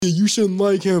You shouldn't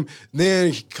like him.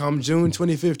 Then come June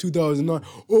 25th, 2009,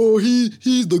 oh,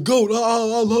 he's the GOAT.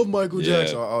 I love Michael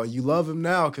Jackson. Oh, you love him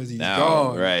now because he's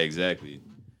gone. Right, exactly.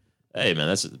 Hey,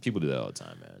 man, people do that all the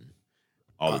time, man.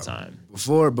 All the time.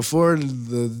 Before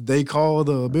they call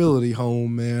the ability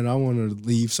home, man, I want to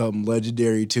leave something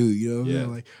legendary too. You know what I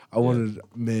mean? Like I wanted,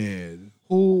 man.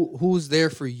 Who's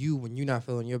there for you when you're not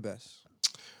feeling your best?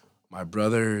 My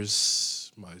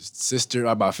brothers, my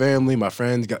sister, my family, my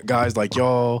friends, guys like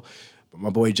y'all, my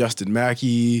boy Justin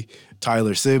Mackey,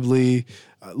 Tyler Sibley.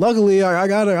 Luckily, I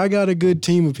got a good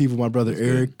team of people. My brother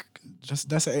Eric.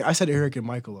 I said Eric and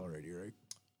Michael already, right?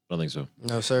 I don't think so.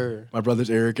 No, sir. My brothers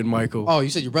Eric and Michael. Oh, you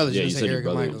said your brothers. Yeah, you you said said your Eric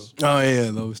and Michael. brothers. Oh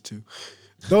yeah, those two.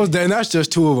 And that's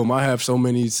just two of them. I have so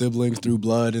many siblings through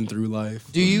blood and through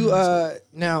life. Do you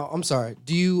now? I'm sorry.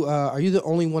 Do you are you the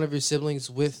only one of your siblings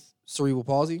with cerebral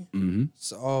palsy? Mm-hmm.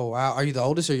 So, oh wow, are you the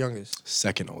oldest or youngest?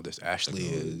 Second oldest. Ashley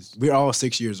is. We're all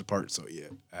 6 years apart, so yeah,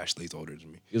 Ashley's older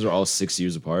than me. You guys are all 6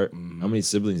 years apart. How many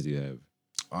siblings do you have?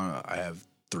 I have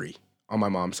 3 on my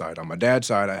mom's side. On my dad's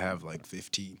side, I have like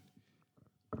 15.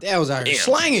 That was out here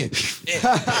slanging.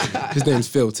 His name's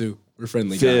Phil too. We're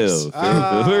friendly guys. Phil.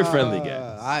 We're friendly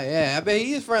guys. Yeah, I bet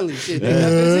he is friendly. Shit,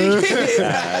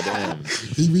 Damn.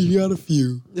 We got a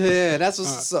few. yeah, that's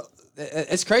what's so.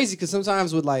 It's crazy because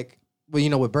sometimes with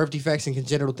with birth defects and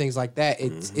congenital things like that,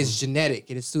 it's genetic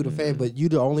and it's through the family. But you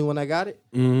the only one that got it.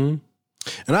 Mm-hmm.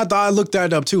 And I looked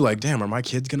that up too. Like, damn, are my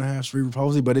kids gonna have cerebral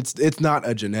palsy? But it's not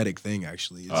a genetic thing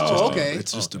actually.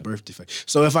 It's just a birth defect.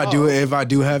 So if I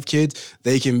do have kids,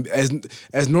 they can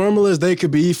as normal as they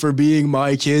could be for being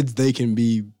my kids, they can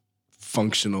be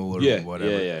functional or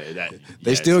whatever. Yeah.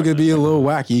 They still could be a little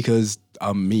wacky because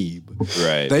I'm me.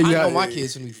 Right. I know my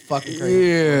kids gonna be fucking crazy.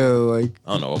 Yeah, like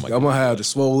I don't know what I'm gonna have the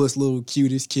swollest little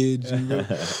cutest kids. You know?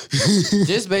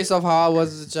 Just based off how I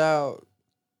was as a child.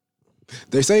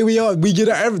 They say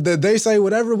they say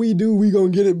whatever we do, we gonna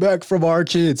get it back from our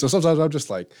kids. So sometimes I'm just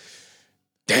like,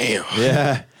 damn.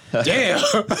 Yeah. Damn.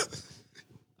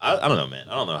 I don't know, man.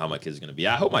 I don't know how my kids are gonna be.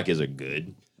 I hope my kids are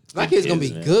good. My kids gonna be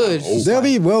good. They'll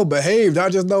be well behaved. I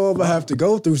just know I'm gonna have to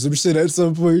go through some shit at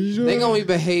some point. They gonna be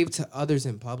behaved to others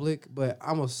in public, but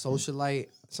I'm a socialite.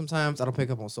 Sometimes I don't pick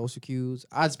up on social cues.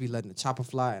 I just be letting the chopper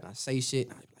fly and I say shit.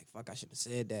 And I be like, fuck, I should have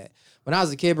said that. When I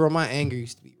was a kid, bro, my anger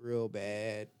used to be real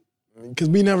bad. Because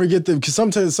we never get because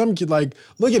sometimes some kid, like,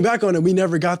 looking back on it, we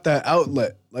never got that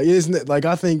outlet. Like, isn't it? Like,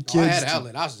 I think kids. I had an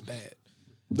outlet. I was just bad.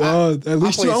 At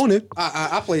least you own it.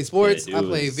 I played sports. Yeah, I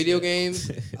played video games.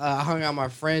 I hung out with my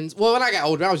friends. Well, when I got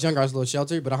older, I was younger. I was a little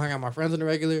sheltered, but I hung out with my friends on the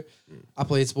regular. I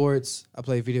played sports. I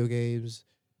played video games.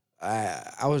 I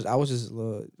was just a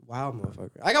little wild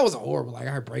motherfucker. Like, I wasn't horrible. Like,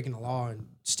 I heard breaking the law and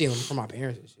stealing from my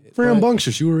parents and shit.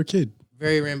 Rambunctious. You were a kid.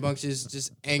 Very rambunctious.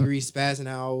 Just angry, spazzing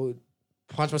out.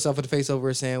 Punch myself in the face over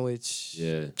a sandwich.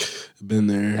 Yeah. Been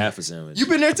there. Half a sandwich. You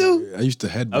been there too? I used to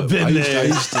headbutt. I've been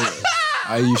there.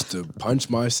 I used to punch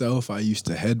myself. I used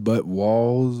to headbutt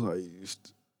walls.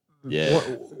 Yeah.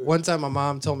 One time my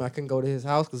mom told me I couldn't go to his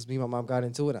house because me and my mom got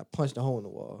into it. I punched a hole in the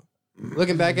wall.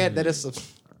 Looking back at that, is some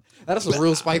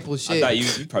real spiteful shit. I thought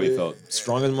you probably felt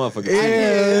strong as a motherfucker.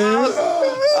 Yeah.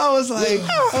 I was like,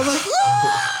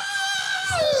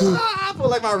 I feel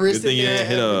like my wrist. Good thing you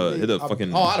didn't hit a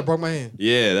fucking. Oh, I'd have broke my hand.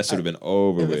 Yeah, that should have been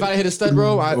over with. If I hit a stud,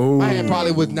 bro, my hand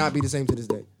probably would not be the same to this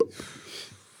day.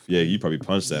 Yeah, you probably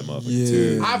punched that motherfucker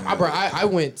too.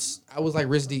 I was like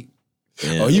wrist deep.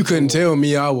 Yeah. Oh, you couldn't tell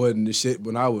me I wasn't the shit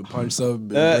when I would punch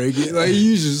something and break it. Like,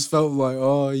 you just felt like,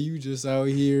 oh, you just out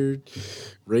here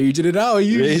raging it out.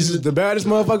 You just the baddest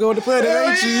motherfucker on the planet,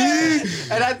 ain't you?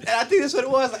 And I think that's what it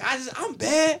was. Like, I'm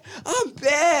bad.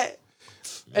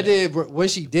 And then when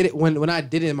she did it, when I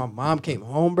did it and my mom came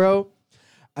home, bro,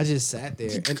 I just sat there.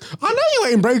 And I know you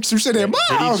ain't break some shit in my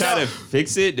house. Did he try to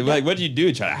fix it? Like, what did you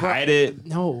do? Try to hide it?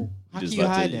 No. How can you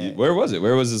left hide it? that? Where was it?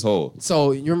 Where was this hole?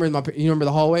 So you remember the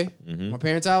hallway? My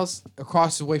parents' house?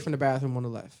 Across the way from the bathroom on the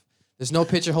left. There's no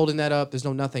pitture holding that up. There's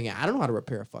no nothing. I don't know how to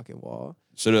repair a fucking wall.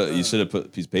 You should have put a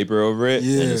piece of paper over it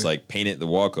and just like paint it the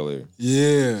wall color.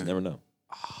 Yeah. You never know.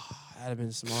 That'd have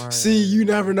been smart. See, you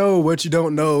never know what you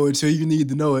don't know until you need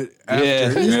to know it after.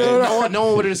 Yeah. You know? No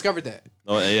one would have discovered that.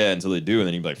 Oh, yeah, until they do, and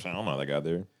then you'd be like, I don't know how that got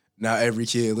there. Now every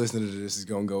kid listening to this is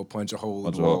gonna go punch a hole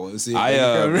in the wall. And see when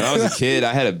I was a kid,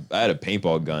 I had a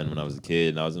paintball gun when I was a kid,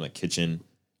 and I was in my kitchen,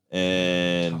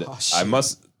 and it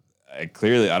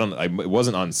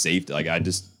wasn't unsafe. Like I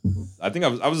think I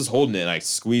was just holding it, and I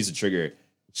squeezed the trigger,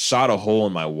 shot a hole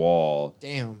in my wall.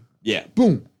 Damn. Yeah,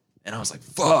 boom. And I was like,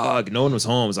 fuck. No one was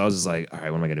home, so I was just like, all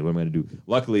right, what am I gonna do?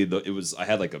 Luckily, I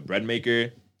had like a bread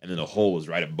maker, and then the hole was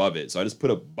right above it. So I just put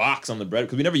a box on the bread,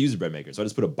 because we never used a bread maker. So I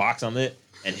just put a box on it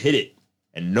and hit it.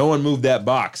 And no one moved that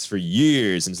box for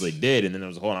years until they did. And then there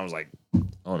was a hole, and I was like, I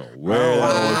don't know where that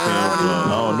hole came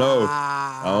from.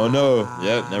 I don't know.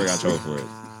 Yep, never got in trouble for it.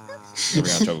 Never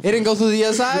got in trouble. It didn't go through the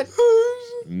other side?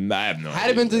 I have no idea. Had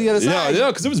it been to the other side? Yeah,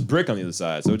 because there was brick on the other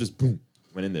side. So it just boom,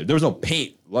 went in there. There was no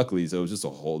paint, luckily. So it was just a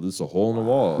hole. This is a hole in the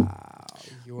wall.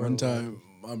 One time,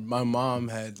 my mom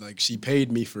had, like, she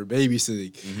paid me for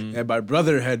babysitting. And my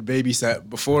brother had babysat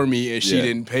before me, and she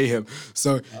didn't pay him.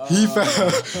 So he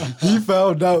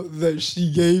found out that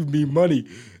she gave me money.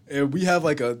 And we have,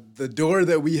 like, the door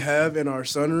that we have in our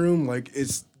sunroom, like,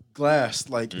 it's glass,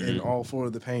 like, in all 4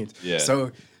 of the panes. Yeah.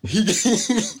 So he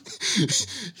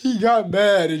got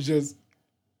mad and just,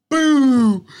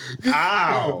 boo!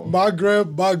 Ow! My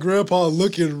grandpa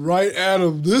looking right at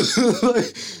him.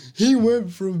 Like, he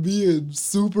went from being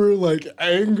super, like,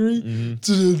 angry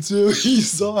to until he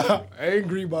saw how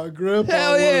angry my grandpa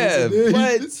Hell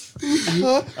was.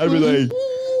 yeah! I'd be like,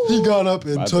 he got up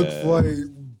and took flight.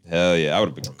 Hell yeah! I would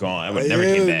have been gone. I would have never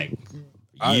came back.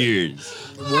 Years.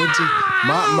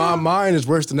 Mine is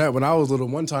worse than that. When I was little,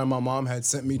 one time my mom had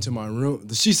sent me to my room.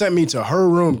 She sent me to her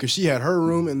room because she had her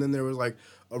room, and then there was like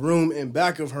a room in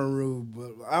back of her room.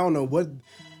 But I don't know what.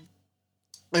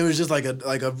 It was just like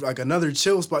another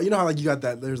chill spot. You know how like you got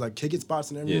that? There's like kick it spots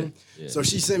in every room. Yeah. So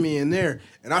she sent me in there,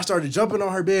 and I started jumping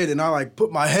on her bed, and I like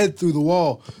put my head through the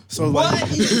wall. So like, I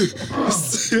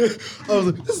was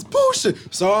like, this is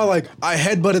bullshit. So I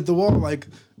headbutted the wall like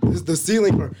the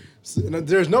ceiling.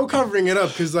 There's no covering it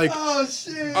up because like oh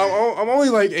shit, I'm only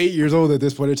like 8 years old at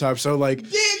this point in time. So like,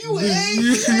 damn, you 8?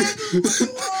 You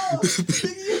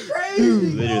crazy.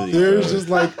 Literally, there's just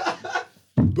like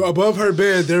above her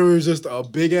bed there was just a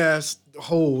big ass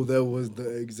hole that was the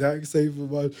exact same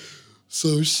for my.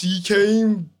 So she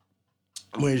came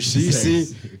when she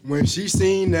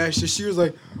seen that shit. She was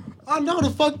like, I know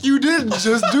the fuck you didn't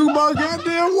just do my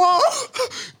goddamn wall.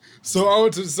 So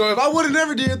if I would have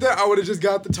never did that, I would have just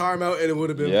got the timeout and it would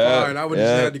have been fine. I would have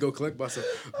just had to go collect myself.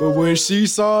 But when she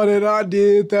saw that I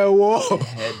did that wall,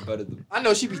 I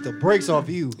know she beat the brakes off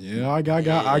you. Yeah, I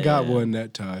got one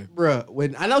that time, bruh.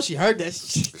 When I know she heard that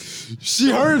shit.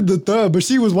 She heard the thud, but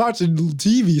she was watching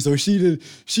TV, so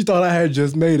she thought I had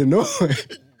just made a noise.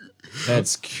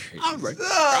 That's crazy. I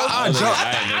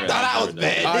thought I was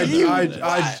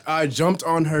bad. I jumped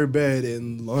on her bed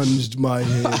and lunged my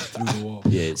head through the wall.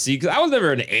 Yeah, see, because I was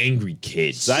never an angry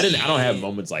kid, so I don't have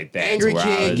moments like that. Angry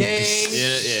kid, gang.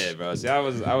 Yeah, bro. See, I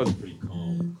was pretty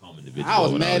calm individual. I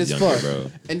was mad as fuck, bro.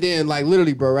 And then like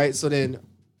literally, bro, right? So then,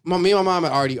 me and my mom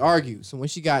had already argued. So when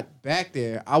she got back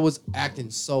there, I was acting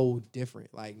so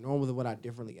different, like normal than what I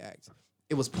differently act.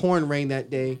 It was pouring rain that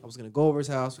day. I was going to go over his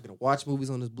house. We're going to watch movies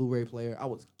on his Blu-ray player. I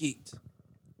was geeked.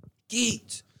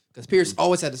 Because Pierce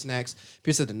always had the snacks.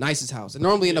 Pierce had the nicest house. And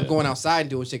normally end up going outside and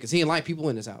doing shit because he didn't like people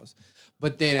in his house.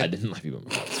 But then... I didn't like people in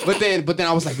my house. But then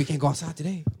I was like, we can't go outside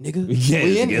today, nigga.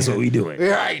 Yeah, guess what we doing? All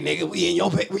right, nigga. We in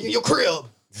your crib.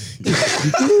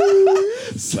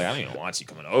 It's like, I don't even want you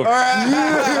coming over.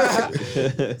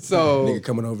 So nigga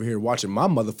coming over here watching my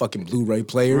motherfucking Blu-ray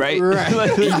player, right?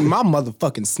 Eating my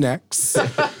motherfucking snacks.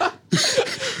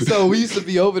 So we used to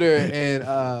be over there,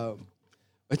 and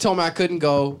they told me I couldn't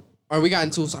go, or we got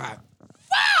into so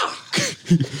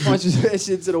punches that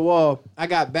shit to the wall. I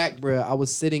got back, bro. I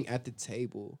was sitting at the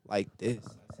table like this,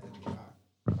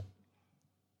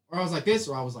 or I was like this,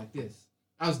 or I was like this.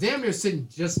 I was damn near sitting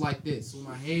just like this, with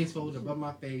my hands folded above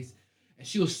my face, and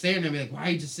she was staring at me like, "Why are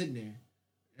you just sitting there?"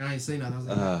 And I didn't say nothing.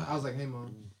 I was like, "Hey,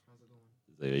 mom, how's it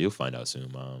going?" You'll find out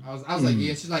soon, mom. I was like,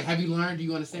 "Yeah." She's like, "Have you learned? Do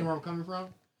you understand where I'm coming from?"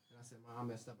 And I said, "Mom, I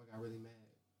messed up. I got really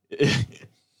mad."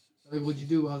 Like, what'd you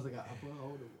do? I was like, "I put a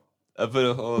hole in the wall." I put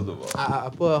a hole in the wall. I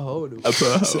put a hole in the wall. I put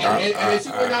a hole. And then she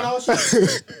went down the hole.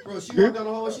 She walked down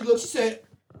the hole. She looked. She said,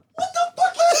 "What the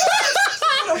fuck is that?"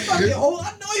 A fucking hole.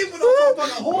 I know you put a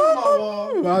fucking hole in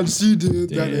my wall. She did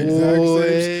that exact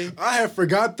same. I had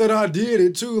forgot that I did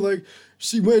it too. Like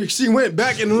she went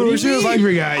back in the room. She was like, "You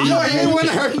went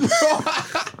hurt, bro."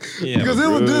 Because it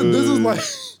was this was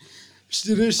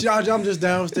like I'm just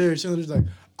downstairs. She was just like,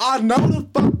 I know the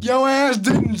fuck your ass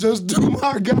didn't just do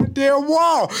my goddamn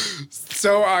wall.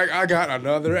 So I got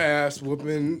another ass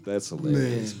whooping. That's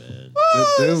hilarious, man.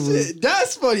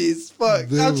 That's funny as fuck.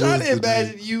 I'm trying to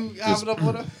imagine you hopping up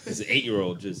on this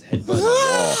 8-year-old just headbutting the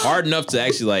wall hard enough to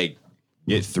actually like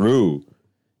get through.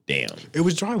 Damn. It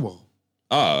was drywall.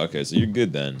 Oh, okay. So you're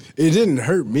good then. It didn't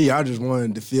hurt me. I just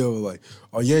wanted to feel like,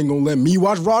 oh, you ain't gonna let me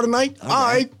watch Raw tonight? All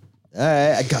right.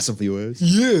 I got some for you ass.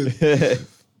 Yeah.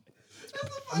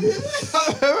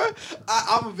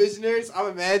 I'm a visionary, so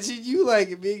I'm imagining you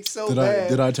like it being so bad.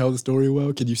 Did I tell the story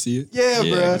well? Can you see it? Yeah,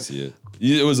 bro. I can see it.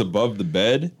 It was above the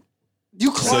bed.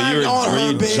 You climbed on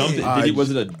her bed. Jumping. Was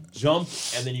it a jump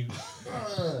and then you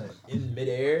in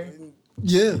midair?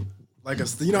 Yeah. Like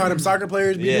you know how them soccer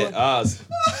players be doing?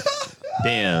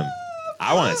 Damn.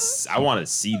 I want to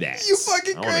see that. You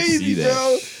fucking crazy,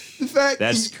 bro. The fact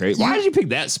that's crazy. Why did you pick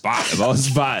that spot of all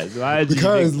spots?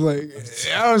 Because like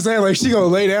I was saying, like she gonna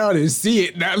lay down and see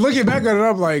it. Now looking back at it,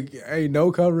 I'm like, hey,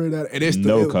 no covering that. And it's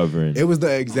covering. It was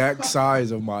the exact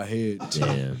size of my head.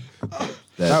 Damn.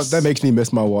 That makes me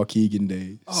miss my Waukegan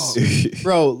days. Oh,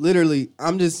 bro, literally,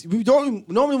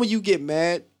 normally when you get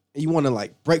mad and you want to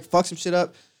like fuck some shit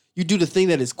up, you do the thing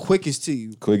that is quickest to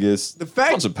you. Quickest. The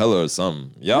fact punch a pillow or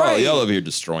something. Y'all over here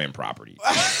destroying property.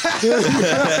 You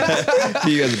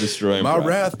guys are destroying my property.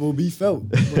 wrath will be felt.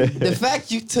 The fact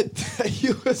you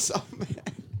were so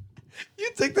mad.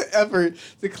 You took the effort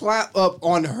to climb up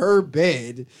on her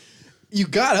bed. You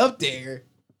got up there.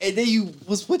 And then you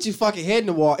put your fucking head in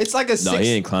the wall. It's like a No, he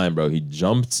didn't climb, bro. He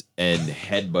jumped and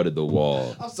headbutted the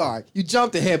wall. I'm sorry. You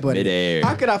jumped and headbutted. Midair.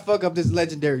 How could I fuck up this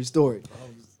legendary story?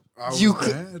 I was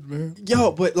bad, man.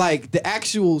 Yo, but like the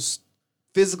actual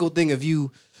physical thing of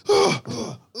you,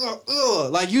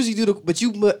 like usually but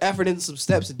you put effort into some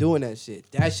steps and doing that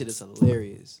shit. That shit is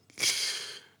hilarious.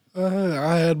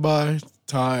 I had my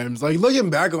times. Like looking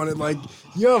back on it, like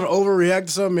you ever overreact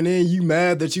to something and then you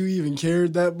mad that you even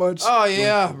cared that much. Oh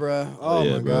yeah, like, bro. Oh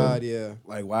yeah, my bro. God, yeah.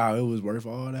 Like wow, it was worth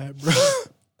all that, bro.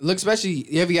 Look,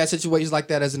 especially you ever got situations like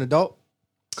that as an adult?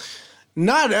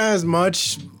 Not as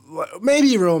much.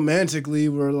 Maybe romantically,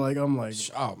 where like I'm like,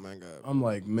 oh my God, I'm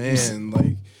like, man,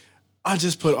 like I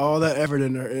just put all that effort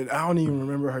in her, and I don't even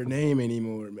remember her name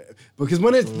anymore, man. Because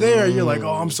when it's there, you're like,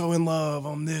 oh, I'm so in love,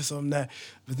 I'm this, I'm that.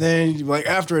 But then, like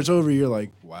after it's over, you're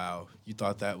like, wow, you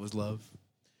thought that was love?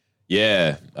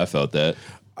 Yeah, I felt that.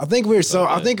 I think we're so.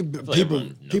 I think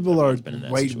like people are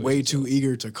way too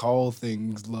eager to call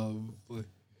things love.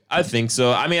 I think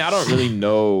so. I mean, I don't really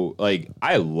know. Like,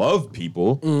 I love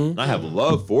people. Mm-hmm. I have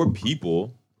love for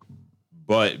people,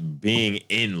 but being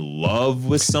in love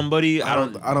with somebody, I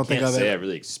don't think I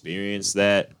really experienced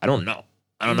that. I don't know.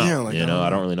 Yeah, like, I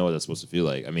don't really know what that's supposed to feel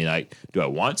like. I mean, do I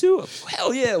want to?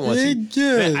 Hell yeah, I want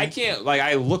to. Man, I can't. Like,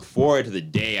 I look forward to the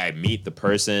day I meet the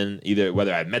person, either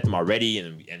whether I met them already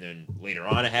and then later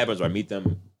on it happens, or I meet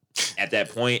them at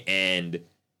that point and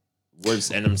I'm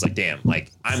just like, damn,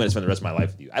 like I'm gonna spend the rest of my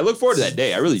life with you. I look forward to that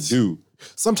day. I really do.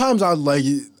 Sometimes I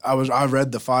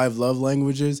read the 5 love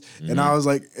languages, and I was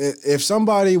like, if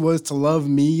somebody was to love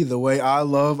me the way I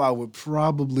love, I would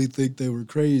probably think they were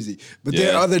crazy. But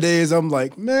then other days I'm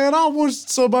like, man, I wish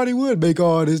somebody would make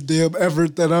all this damn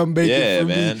effort that I'm making. Yeah, for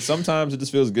man. me. Sometimes it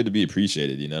just feels good to be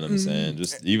appreciated. You know what I'm saying?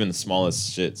 Just even the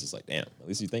smallest shits. It's like, damn, at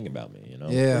least you think about me. You know?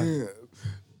 Yeah.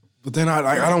 But then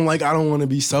I don't want to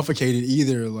be suffocated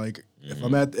either. Like if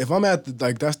I'm at the,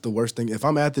 like that's the worst thing. If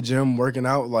I'm at the gym working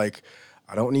out, like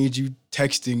I don't need you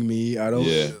texting me. I don't,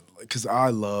 because I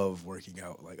love working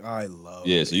out. Like I love.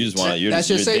 Yeah, so you just want to. You're there.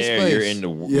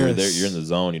 Place. You're in the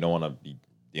zone. You don't want to be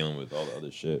dealing with all the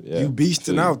other shit. Yeah, you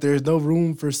beasting out. There's no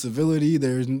room for civility.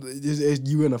 It's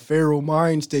you in a feral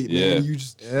mind state, man. You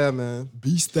just man,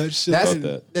 beast that shit.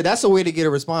 That's a way to get a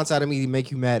response out of me to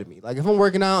make you mad at me. Like if I'm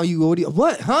working out, you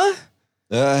what? Huh?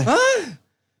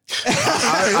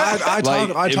 I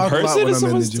talk about when I'm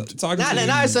in the gym. Not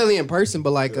necessarily in person,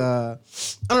 but like I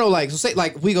don't know, like so say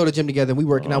like we go to the gym together and we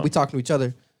working out, we talking to each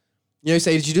other. You know, you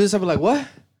say, did you do this? I'm like, what?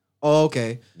 Oh,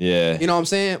 okay. Yeah. You know what I'm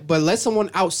saying? But let someone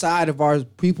outside of our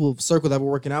people circle that we're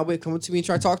working out with come up to me and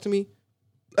try to talk to me.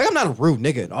 Like I'm not a rude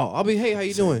nigga at all. I'll be, hey, how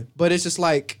you doing? But it's just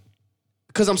like,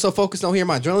 because I'm so focused on hearing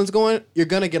my adrenaline's going, you're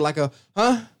gonna get like a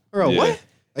huh or a what?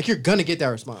 Like you're gonna get that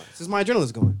response. This is my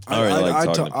adrenaline's going.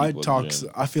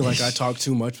 I feel like I talk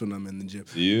too much when I'm in the gym.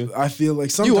 Do you? I feel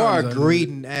like sometimes you are a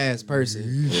greeting ass person.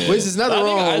 Yeah. Which is nothing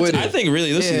wrong with it. I think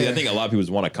really, listen, I think a lot of people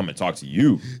just want to come and talk to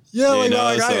you. Yeah, I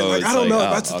don't know.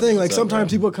 That's the thing. Like sometimes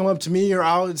people come up to me or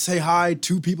I'll say hi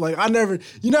to people. Like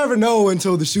you never know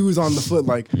until the shoe's on the foot.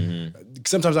 Like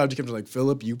sometimes I just come to like,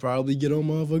 Philip, you probably get on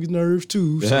motherfuckers' nerves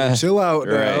too. So chill out.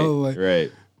 Right. Like,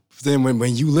 right. Then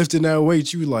when you lifting that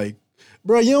weight, you like,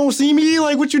 bro, you don't see me?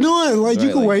 Like, what you doing? Like,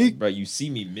 you can wait. Bro, you see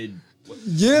me mid.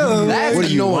 Yeah. That's what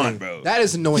do you annoying, want, bro? That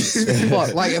is annoying.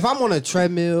 Fuck. Like, if I'm on a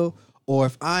treadmill or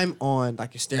if I'm on,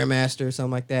 like, a Stairmaster or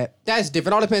something like that, that's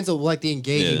different. It all depends on, like, the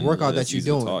engaging workout that you're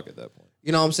doing. Talk at that point.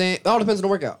 You know what I'm saying? It all depends on the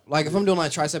workout. Like, if I'm doing,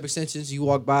 like, tricep extensions, you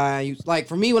walk by. Like,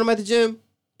 for me, when I'm at the gym,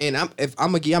 and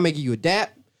I'm making you a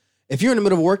dap, if you're in the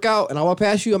middle of a workout and I walk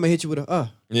past you, I'm going to hit you with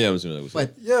a, Yeah, I was doing that.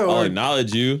 But, I'll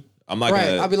acknowledge you. I'm not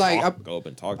gonna. I'll be like, go up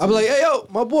and talk to I'll be him. like, hey yo,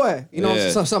 my boy, you know,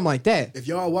 something like that. If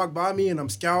y'all walk by me and I'm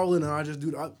scowling and I just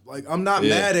do I'm not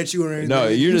mad at you or anything. No,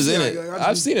 you're just in it.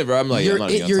 I've seen it, bro. I'm like, you're I'm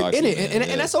not even you're talk in to it, you,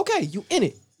 and that's okay. You in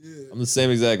it. Yeah. I'm the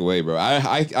same exact way, bro.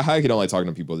 I don't like talking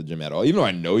to people at the gym at all. Even though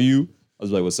I know you, I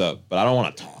was like, what's up? But I don't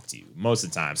want to talk to you most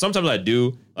of the time. Sometimes I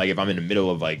do, like if I'm in the middle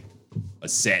of like a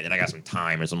set and I got some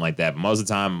time or something like that. But most of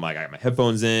the time, like I got my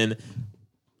headphones in.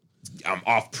 I'm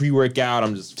off pre-workout.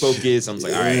 I'm just focused. I'm just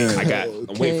like, all right,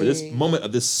 I'm waiting for this moment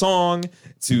of this song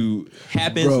to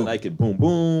happen so that I could boom,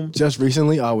 boom. Just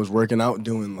recently, I was working out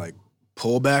doing like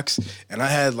pullbacks, and I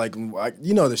had like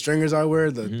the stringers I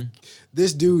wear.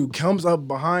 This dude comes up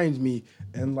behind me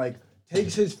and like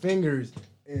takes his fingers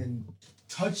and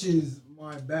touches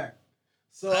my back.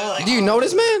 So do you know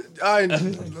this man?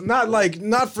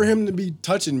 Not for him to be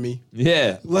touching me.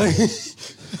 Yeah. Like,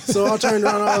 so I turned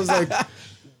around and I was like,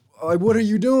 what are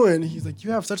you doing? He's like,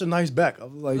 you have such a nice back. I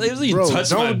was like, bro,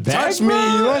 don't touch me.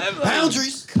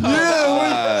 Boundaries.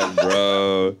 Yeah,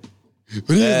 bro.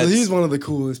 But he's one of the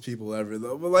coolest people ever,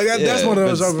 though. But like that's one of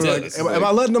those. Am I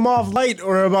letting him off light,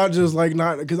 or am I just like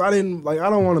not? Because I don't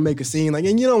want to make a scene. Like,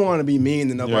 and you don't want to be mean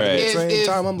to nobody. At the same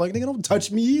time, I'm like, nigga, don't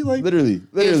touch me. Like, literally.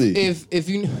 If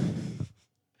you.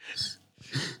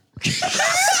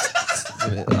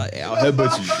 I'll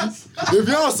headbutt you. If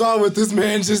y'all saw what this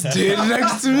man just did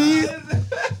next to me,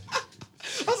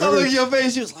 I saw look at your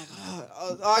face. You was like,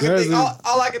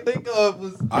 all I can think of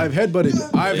was I've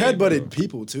headbutted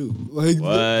people too. Like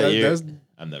what?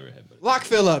 I've never headbutted. Lock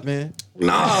Phil up, man.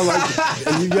 Nah, like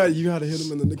and you got to hit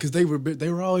them in the because they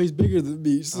were always bigger than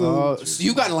me. So, so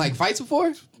you got in like fights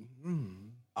before?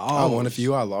 I won a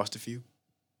few. I lost a few.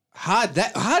 How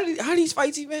these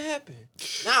fights even happen?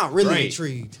 Now I'm really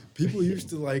intrigued. People used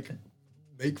to like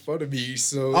make fun of me.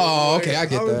 So okay, I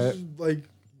get that. Just, like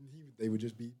they would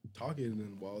just be talking,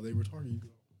 and while they were talking, you go.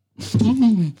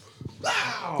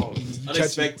 Wow,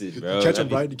 unexpected, bro. Catch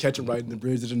him right in the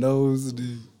bridge of the nose.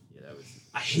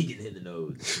 I hate getting hit in the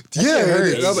nose.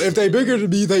 If they bigger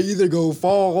than me, they either go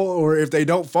fall, or if they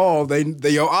don't fall, they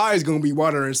your eyes gonna be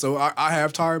watering. So I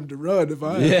have time to run if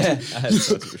I have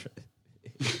to.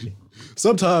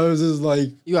 Sometimes it's like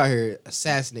you out here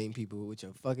assassinating people with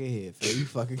your fucking head. Phil. You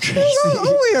fucking crazy.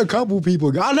 Only a couple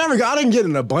people. I didn't get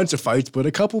in a bunch of fights, but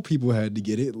a couple people had to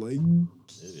get it. Like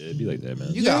it'd be like that,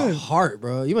 man. You got a heart,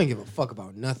 bro. You ain't give a fuck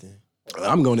about nothing.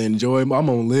 I'm gonna enjoy. I'm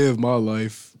gonna live my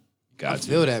life. I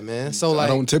feel that, man. So like,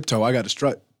 I don't tiptoe. I got to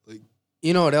strut. Like,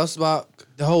 you know what else about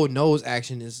the whole nose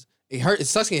action is? It hurt. It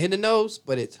sucks getting hit in the nose,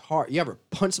 but it's hard. You ever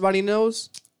punch somebody in the nose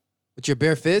with your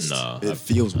bare fist? No, it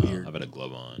feels weird. I've had a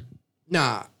glove on.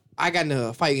 Nah, I got in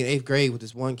a fight in 8th grade with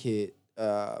this one kid,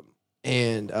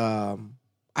 and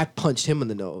I punched him in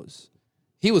the nose.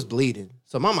 He was bleeding.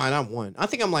 So in my mind, I won. I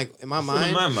think I'm like, in my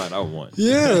mind, I won.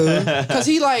 Yeah. Because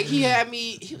he had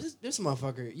me, this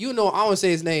motherfucker. You know, I won't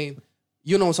say his name.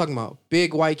 You know what I'm talking about.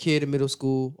 Big white kid in middle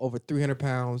school, over 300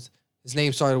 pounds. His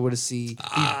name started with a C.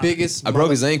 The biggest. I broke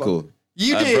his ankle.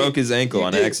 I broke his ankle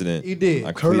on accident. You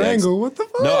did. Kurt Angle, what the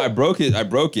fuck? No, I broke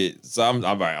it. So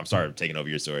I'm sorry taking over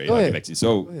your story. Go ahead.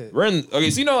 So we're in.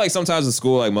 Okay, so you know, like sometimes in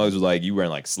school, like mothers was like you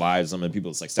wearing like slides. Some of the people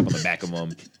just like step on the back of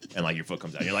them, and like your foot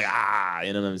comes out. You're like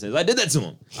you know what I'm saying? I did that to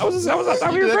him. I thought we were friends.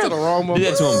 I did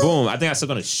that to him. Boom. I think I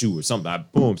stepped on his shoe or something. I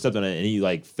stepped on it, and he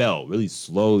like fell really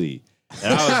slowly.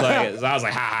 And I was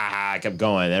like, ha ha ha. I kept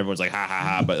going. And everyone's like, ha ha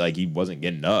ha. But like he wasn't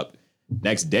getting up.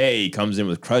 Next day, he comes in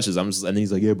with crutches. And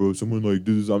he's like, yeah, bro, someone like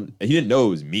did this. And he didn't know it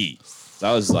was me. So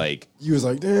I was like, you was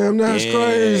like, damn, that's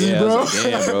crazy, bro. I was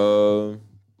like, damn, bro.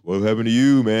 What happened to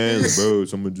you, man? Like, bro,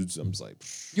 someone just, I'm just like,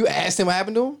 you asked him what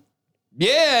happened to him?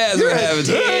 Yeah, that's what happened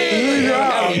to me.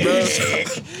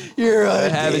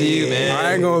 What happened to you, man?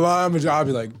 I ain't gonna lie, I'll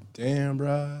be like, damn,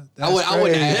 bro. I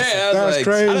wouldn't ask. Yeah, that's like,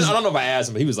 crazy. I don't know if I asked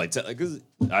him, but he was like, because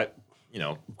of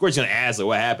course you're gonna ask like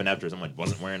what happened after someone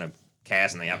wasn't wearing a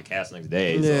cast and they have a cast the next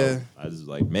day. Yeah. So I was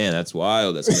like, man, that's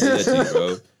wild. That's what did that to you,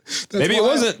 bro. Maybe it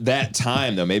wasn't that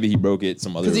time though. Maybe he broke it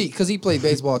some other. Because he played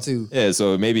baseball too. Yeah,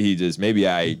 so maybe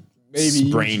I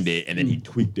sprained it and then he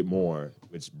tweaked it more,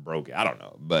 which broke it. I don't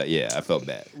know, but yeah, I felt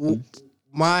bad.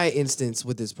 My instance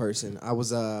with this person, I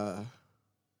was I'm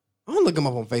gonna look him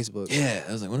up on Facebook. Yeah,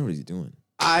 I was like, I wonder what he's doing.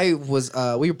 I was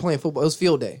we were playing football. It was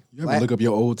field day. You ever look up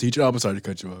your old teacher? I'm sorry to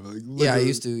cut you off. Like, I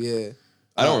used to. Yeah.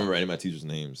 I don't remember any of my teachers'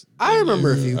 names. I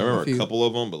remember a few. I remember a couple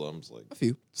of them, but I'm just like a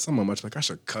few. Some of much like I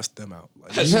should cuss them out.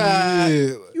 Like,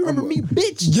 you remember me,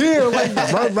 bitch? Yeah,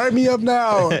 like write me up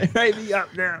now. Write me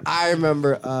up now. I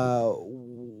remember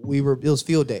it was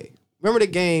field day. Remember the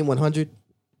game 100?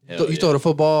 You throw the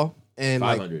football and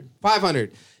 500. Like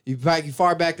 500. You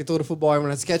far back to throw the football.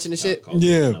 Everyone's catching the shit.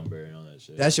 Yeah.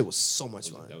 That shit was so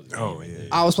much fun. Oh yeah.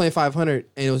 I was playing 500,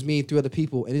 and it was me and 3 other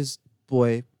people, and this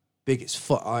boy, big as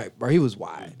fuck. All right, bro, he was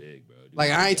wide. Big, bro.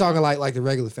 Like I ain't talking like the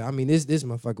regular fan. I mean, this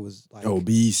motherfucker was like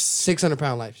obese,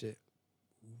 600-pound life shit.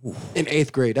 In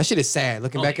 8th grade, that shit is sad.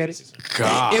 Looking back at it,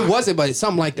 God. it wasn't, but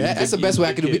something like that. That's the best way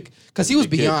I could do it because he was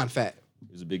beyond fat.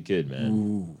 He was a big kid,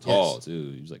 man. Tall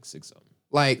too. He was like 6 something.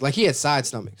 Like he had side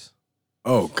stomachs.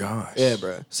 Oh gosh. Yeah,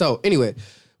 bro. So anyway,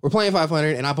 we're playing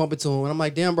 500, and I bump into him, and I'm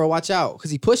like, "Damn, bro, watch out,"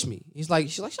 because he pushed me. She's like,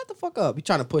 "Shut the fuck up." He's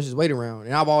trying to push his weight around,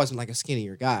 and I've always been like a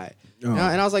skinnier guy, and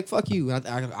I was like, "Fuck you," and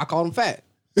I called him fat.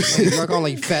 I called him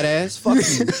like fat ass, fuck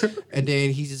you. And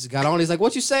then he just got on. He's like,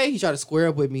 "What you say?" He tried to square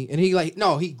up with me, and he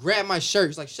grabbed my shirt.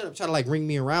 He's like, "Shut up!" Trying to like ring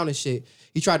me around and shit.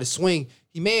 He tried to swing.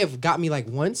 He may have got me like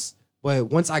once, but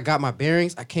once I got my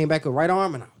bearings, I came back with right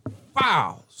arm and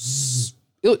I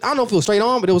don't know if it was straight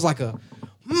on, but it was like a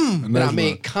and I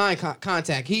made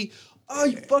contact. You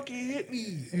fucking hit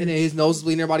me. And then his nose was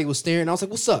bleeding. Everybody was staring. I was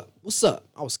like, what's up? What's up?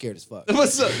 I was scared as fuck.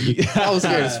 What's up? I was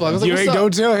scared as fuck. I was like, You ain't gonna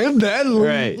tell him that.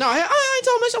 Right. No, I ain't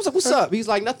told him that. I was like, what's up? He's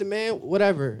like, nothing, man.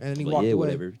 Whatever. And then he walked away.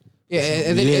 Whatever. Yeah,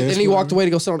 and then he walked away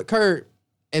to go sit on the curb.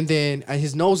 And then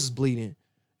his nose is bleeding.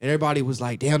 And everybody was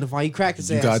like, damn, Devon, you cracked his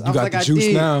ass. You got the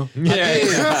juice now.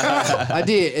 Yeah. I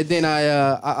did. And then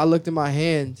I looked at my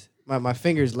hand, my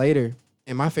fingers later,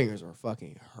 and my fingers are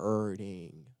fucking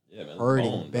hurting. Yeah, man.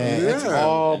 Hurting Bone, bad. bro. That's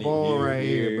all bone right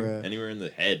here, bro. Anywhere in the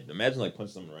head. Imagine like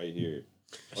punch something right here.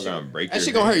 That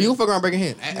shit gonna hurt. You gonna fuck around breaking a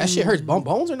hand. That shit hurts.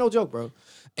 Bones are no joke, bro.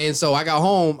 And so I got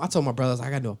home. I told my brothers, I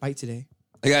gotta do a fight today.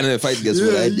 I got in a fight. Guess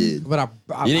what I did? But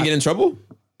You didn't get in trouble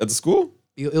at the school?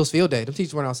 It was field day. The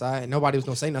teachers went outside and nobody was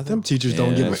gonna say nothing. Them teachers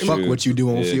don't give a that's fuck true. what you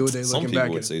do on Yeah, field day. Some Looking people back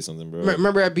would at say something, bro.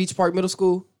 Remember at Beach Park Middle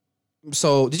School?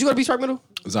 So did you go to Beach Park Middle?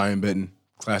 Zion Benton,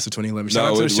 class of 2011.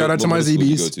 No, Shout out to my what middle school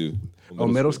you go ZBs. to? Oh,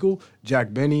 middle school?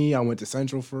 Jack Benny. I went to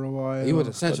Central for a while. You went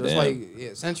to Central. It's damn.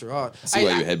 like Central. Oh. See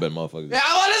why you headbutt motherfuckers. Yeah,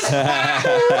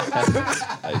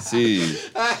 I I see.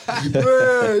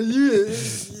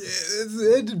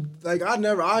 Like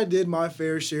I did my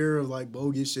fair share of like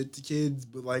bogus shit to kids,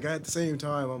 but like at the same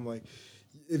time, I'm like,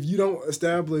 if you don't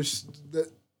establish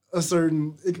a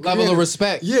certain level of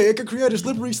respect. yeah, it could create a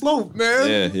slippery slope,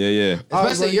 man. Yeah.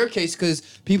 Especially like- in your case, because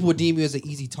people would deem you as an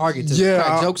easy target to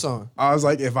crack jokes on. I was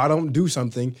like, if I don't do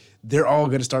something, they're all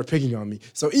gonna start picking on me.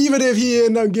 So even if he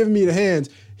ended up giving me the hands,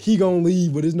 he gonna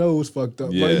leave with his nose fucked up.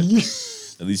 Yeah. Like,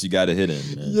 At least you got to hit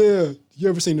him, man. yeah. You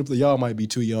ever seen him play? Y'all might be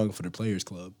too young for the Players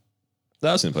Club.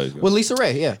 That was in place. With Lisa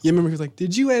Ray, yeah. You remember he was like,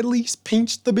 did you at least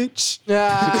pinch the bitch?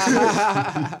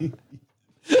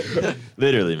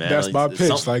 Literally, man. That's Like, my it's pitch.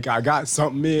 something- Like I got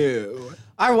something in.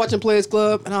 I was watching Players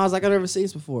Club, and I was like, I've never seen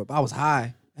this before, but I was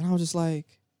high, and I was just like,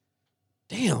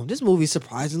 damn, this movie's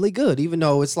surprisingly good. Even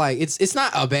though it's like it's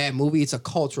not a bad movie, it's a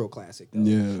cultural classic. Though.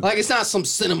 Yeah. Like it's not some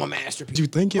cinema masterpiece. Do you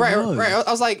think it right, was? Right.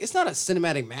 I was like, it's not a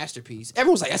cinematic masterpiece.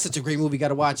 Everyone's like, that's such a great movie, got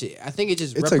to watch it. I think it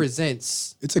just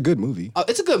represents. It's a good movie.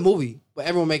 It's a good movie, but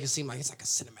everyone make it seem like it's like a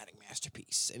cinematic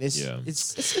masterpiece, and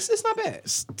it's not bad.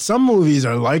 Some movies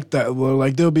are like that. Well,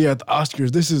 like they'll be at the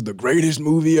Oscars. This is the greatest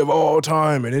movie of all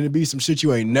time, and it'd be some shit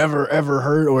you ain't never ever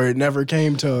heard or it never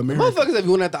came to America. Motherfuckers that be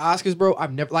winning at the Oscars, bro.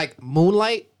 I've never like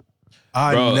Moonlight.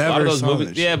 I Bro, never a lot of those saw movies.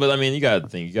 that Yeah, shit. but I mean, you gotta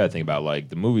think about like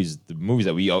the movies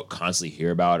that we all constantly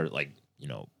hear about are like, you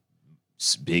know,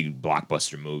 big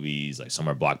blockbuster movies. Like some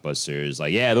are blockbusters.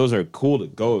 Like, yeah, those are cool to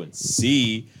go and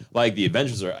see. Like the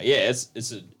Avengers are. Yeah,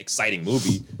 it's an exciting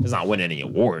movie. It's not winning any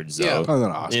awards. So, Yeah. Oh, not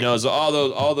an Oscar. you know, so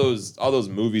all those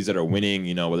movies that are winning,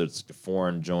 you know, whether it's the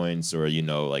foreign joints or, you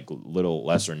know, like little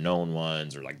lesser known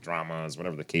ones or like dramas,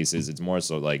 whatever the case is, it's more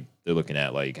so like they're looking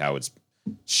at like how it's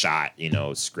shot, you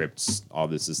know, scripts, all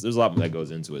this. There's a lot that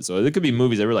goes into it. So it could be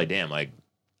movies that we're like, damn, like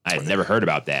I had never heard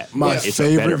about that. My But it's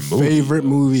a better favorite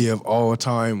movie of all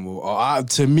time.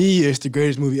 To me, it's the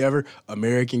greatest movie ever.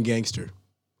 American Gangster.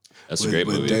 That's with, a great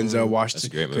with movie. Denzel Washington. That's a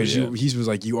great movie. Because he was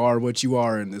like, you are what you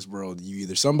are in this world. You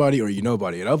either somebody or you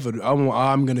nobody. And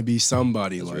I'm gonna be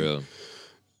somebody. That's like, real.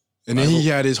 and then he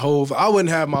had his whole. I wouldn't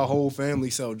have my whole family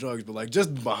sell drugs, but like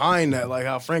just behind that, like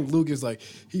how Frank Lucas, like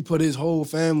he put his whole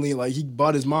family, like he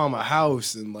bought his mom a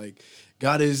house and like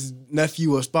got his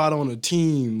nephew a spot on a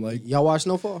team. Like Y'all watch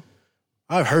Snowfall?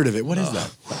 I've heard of it. What is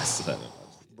that?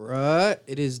 Bruh,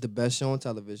 it is the best show on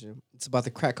television. It's about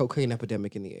the crack cocaine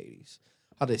epidemic in the 80s.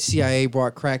 How the CIA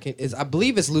brought crack in. I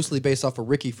believe it's loosely based off of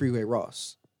Ricky Freeway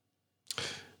Ross.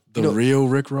 The real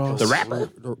Rick Ross, The rapper.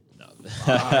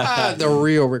 The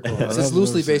real Rick Ross. that's It's what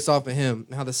loosely I'm saying. based off of him.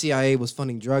 And how the CIA was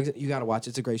funding drugs. You gotta watch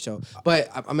it. It's a great show. But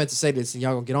I meant to say this, and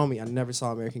y'all gonna get on me. I never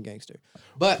saw American Gangster.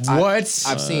 But What?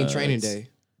 I've seen Training Day.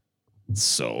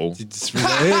 So Just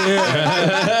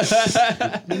yeah.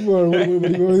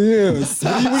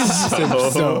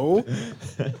 So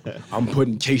I'm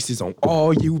putting cases on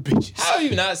all you bitches. how have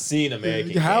you not seen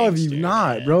American How have you Gangster,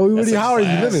 not, man? bro? That's a How are you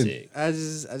living? classic. I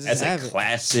just That's a haven't.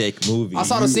 classic movie. I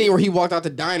saw the scene where he walked out the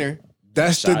diner,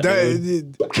 That's Shot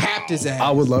capped his ass.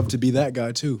 I would love to be that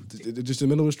guy too. Just in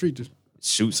the middle of the street. Just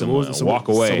Shoot So what someone, was- and walk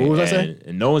away, so what was I saying?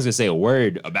 and no one's gonna say a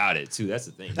word about it too. That's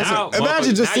the thing. Now,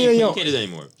 imagine just now seeing you your- can't do that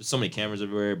anymore. There's so many cameras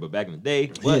everywhere. But back in the day,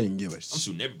 he what? didn't give a I'm shit.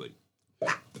 shooting everybody.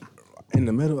 In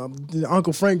the middle.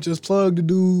 Uncle Frank just plugged the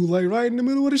dude like right in the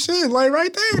middle of the shit, like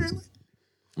right there.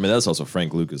 I mean, that's also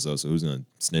Frank Lucas though. So who's gonna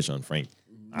snitch on Frank?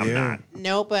 I'm not.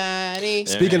 Nobody.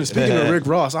 Speaking of Rick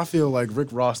Ross, I feel like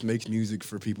Rick Ross makes music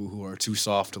for people who are too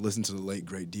soft to listen to the late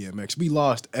great DMX. We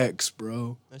lost X,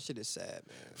 bro. That shit is sad,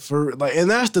 man. For like,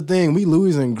 and that's the thing. We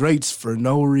losing greats for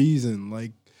no reason.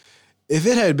 Like, if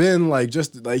it had been like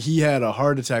just like he had a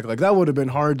heart attack, like that would have been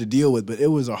hard to deal with. But it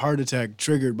was a heart attack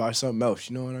triggered by something else.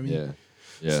 You know what I mean?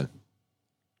 Yeah.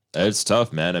 It's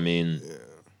tough, man. I mean,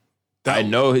 I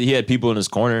know he had people in his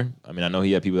corner. I mean, I know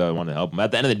he had people that wanted to help him.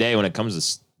 At the end of the day, when it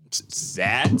comes to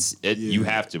that,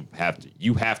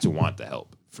 you have to want the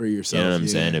help. For yourself. You know what I'm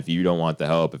saying? If you don't want the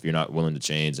help, if you're not willing to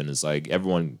change, and it's like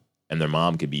everyone and their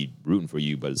mom could be rooting for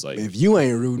you, but it's like If you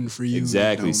ain't rooting for you,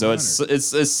 exactly. it So don't it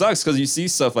matter. sucks because you see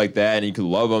stuff like that and you could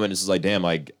love them, and it's just like, damn,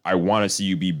 like I want to see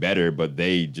you be better, but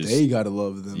they gotta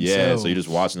love themselves. yeah. So you're just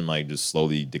watching them like just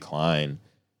slowly decline.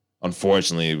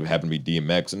 Unfortunately, it happened to be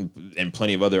DMX and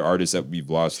plenty of other artists that we've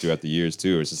lost throughout the years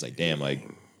too. It's just like, damn, like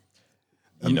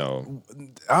you know,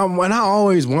 And I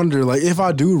always wonder, like, if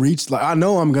I do reach, like, I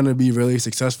know I'm gonna be really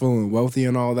successful and wealthy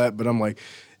and all that, but I'm like,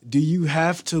 do you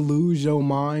have to lose your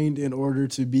mind in order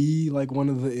to be like one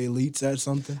of the elites at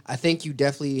something? I think you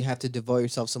definitely have to devote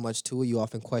yourself so much to it. You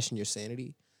often question your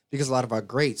sanity because a lot of our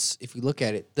greats, if you look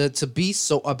at it, to be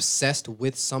so obsessed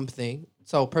with something.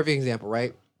 So, perfect example,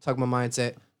 right? Talking about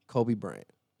mindset, Kobe Bryant.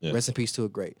 Yeah. Rest in peace to a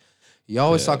great. You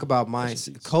always Yeah. talk about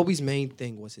mindset. Kobe's main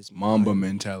thing was his Mamba mind.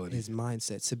 mentality. His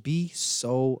mindset, to be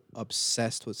so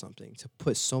obsessed with something, to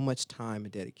put so much time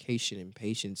and dedication and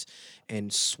patience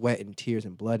and sweat and tears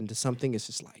and blood into something, it's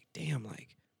just like, damn,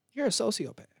 like you're a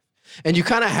sociopath. And you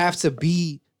kind of have to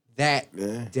be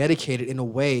that dedicated in a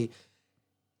way.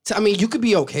 I mean, you could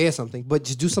be okay at something, but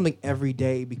just do something every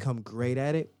day, become great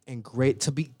at it, and great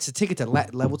to take it to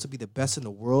that level, to be the best in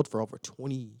the world for over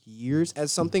 20 years at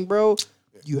something, bro.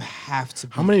 You have to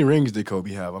be. How many rings did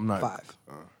Kobe have? I'm not 5.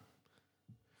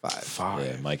 5. 5.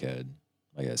 Yeah, Mike had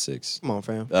 6. Come on,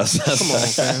 fam. That's Come on,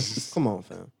 fam. Come on,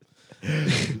 fam.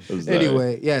 That's like-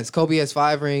 Anyway, yes, Kobe has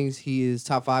 5 rings. He is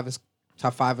top 5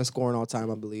 in scoring all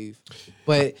time, I believe.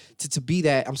 But to be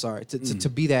that, I'm sorry, to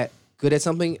be that good at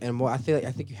something and more, I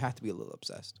think you have to be a little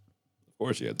obsessed. Of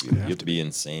course, you have to be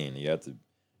insane. You have to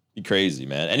be crazy,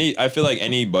 man. I feel like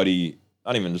anybody,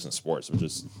 not even just in sports, but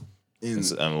just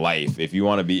in life, if you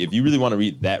really want to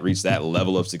reach that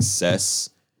level of success,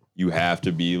 you have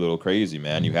to be a little crazy,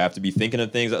 man. You have to be thinking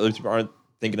of things that other people aren't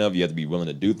thinking of. You have to be willing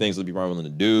to do things other people aren't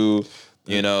willing to do.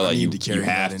 You know, like you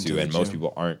have to, and most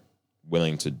people aren't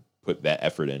willing to put that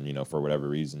effort in. You know, for whatever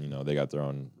reason, you know, they got their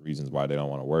own reasons why they don't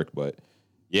want to work, but.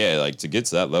 Yeah, like to get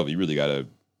to that level, you really gotta.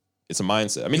 It's a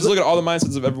mindset. I mean, just look at all the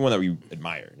mindsets of everyone that we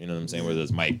admire. You know what I'm saying? Whether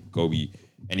it's Mike, Kobe,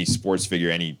 any sports figure,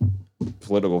 any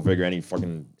political figure,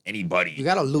 anybody. You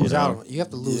gotta lose out on. You have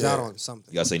to lose out on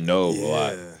something. You gotta say no a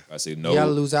lot. I say no. You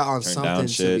gotta lose out on turn something down to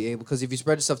shit. be able. Because if you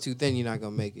spread yourself too thin, you're not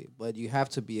gonna make it. But you have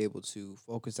to be able to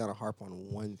focus down and harp on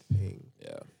one thing.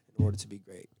 Yeah. In order to be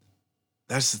great.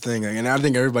 That's the thing, and I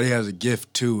think everybody has a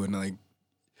gift too, and like.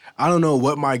 I don't know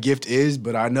what my gift is,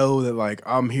 but I know that like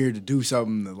I'm here to do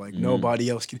something that like nobody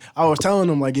else can. I was telling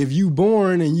them like if you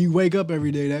born and you wake up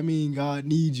every day, that means God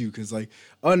needs you because like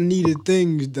unneeded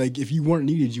things like if you weren't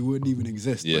needed, you wouldn't even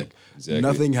exist. Yeah, like, exactly.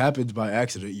 Nothing happens by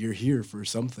accident. You're here for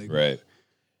something. Right.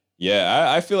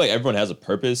 Yeah, I feel like everyone has a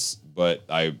purpose, but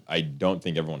I don't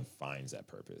think everyone finds that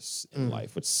purpose in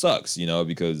life, which sucks, you know,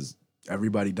 because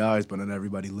Everybody dies, but not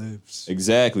everybody lives.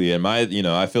 exactly. And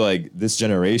I feel like this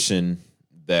generation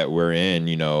that we're in,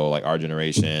 you know, like our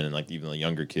generation and like even the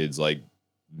younger kids, like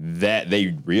that they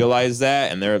realize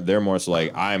that and they're more so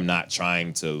like, I'm not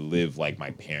trying to live like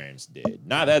my parents did.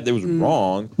 Not that it was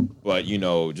wrong, but you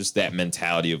know, just that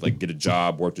mentality of like get a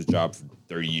job, work this job for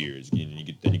 30 years, you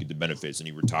get the benefits and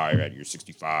you retire at your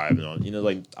 65 and all, you know,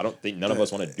 like I don't think none of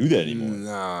us want to do that anymore.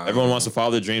 Nah. Everyone wants to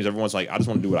follow their dreams. Everyone's like, I just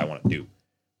want to do what I want to do.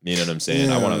 You know what I'm saying?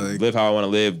 Yeah, I want to like- live how I want to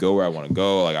live, go where I want to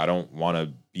go. Like I don't want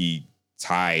to be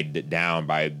tied down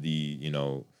by the, you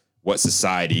know, what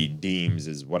society deems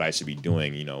is what I should be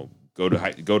doing. You know, go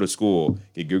to school,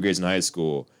 get good grades in high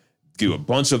school, do a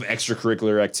bunch of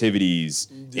extracurricular activities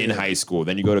in high school.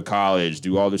 Then you go to college,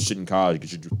 do all this shit in college,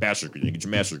 get your bachelor's degree, then you get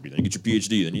your master's degree, then you get your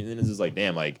PhD. Then it's just like,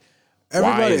 damn, like,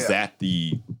 why is that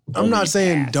the I'm not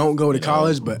saying path, don't go to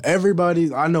college, but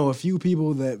everybody, I know a few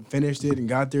people that finished it and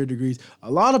got their degrees.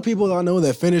 A lot of people I know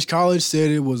that finished college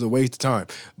said it was a waste of time.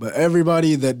 But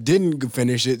everybody that didn't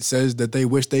finish it says that they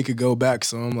wish they could go back.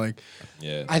 So I'm like,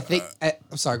 Yeah. I think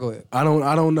I'm sorry. Go ahead. I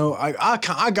don't know.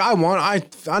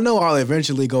 I know I'll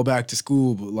eventually go back to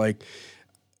school, but like,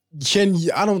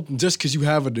 just because you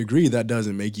have a degree, that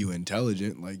doesn't make you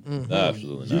intelligent. Like,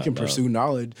 Absolutely you not, can pursue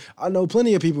knowledge. I know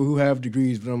plenty of people who have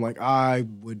degrees, but I'm like, I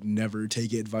would never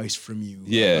take advice from you.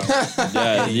 Yeah.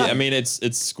 yeah. I mean, it's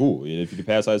school. If you can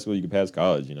pass high school, you can pass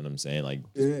college. You know what I'm saying? Like,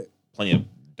 plenty of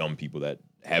dumb people that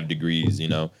have degrees. You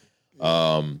know,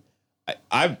 I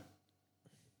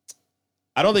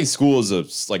don't think school is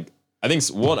I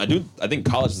think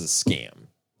college is a scam.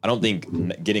 I don't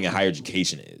think getting a higher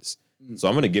education is. So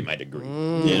I'm going to get my degree. You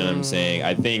know what I'm saying?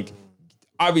 I think,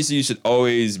 obviously, you should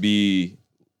always be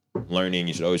learning.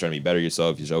 You should always try to be better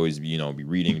yourself. You should always be, be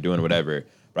reading, doing whatever.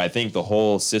 But I think the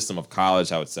whole system of college,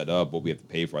 how it's set up, what we have to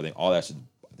pay for, I think all that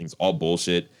it's all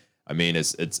bullshit. I mean,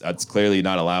 it's clearly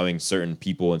not allowing certain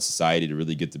people in society to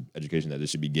really get the education that they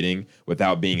should be getting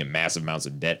without being in massive amounts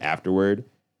of debt afterward.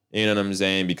 You know what I'm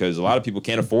saying? Because a lot of people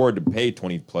can't afford to pay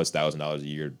 $20,000+ a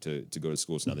year to go to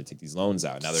school. So now they take these loans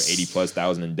out. Now they're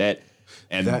 $80,000+ in debt.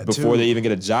 And before they even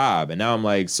get a job. And now I'm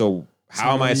like, so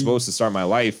how am I supposed to start my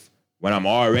life when I'm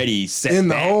already set in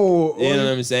the hole? You know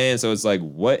what I'm saying? So it's like,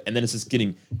 what? And then it's just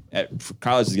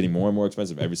college is getting more and more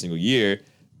expensive every single year,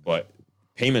 but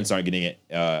payments aren't getting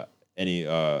any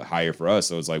higher for us.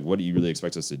 So it's like, what do you really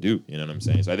expect us to do? You know what I'm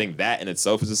saying? So I think that in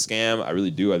itself is a scam. I really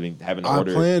do. I think having I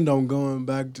planned on going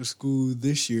back to school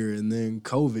this year, and then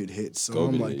COVID hit. So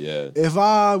I'm like, if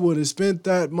I would have spent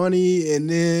that money and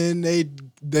then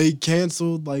they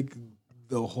canceled like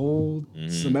the whole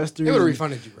semester, they would have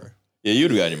refunded you, bro. Yeah, you'd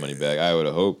have got your money back. I would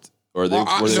have hoped. Or we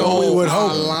would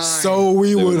hope. So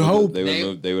we would hope. They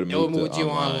would have moved you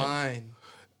online.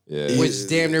 Yeah. Which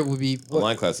damn near would be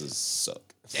online classes suck.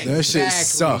 Exactly. That shit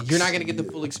sucks. You're not gonna get the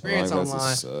full experience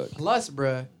online. Plus,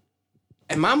 bruh,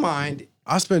 in my mind,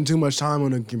 I spend too much time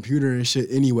on a computer and shit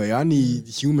anyway. I need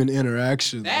human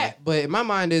interaction. But in my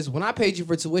mind is when I paid you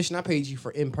for tuition, I paid you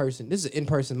for in person. This is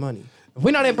in-person money. If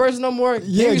we're not in person no more,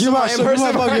 give my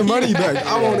fucking money back.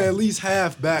 I want at least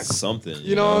half back. Something.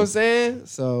 You know what I'm saying?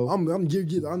 So I'm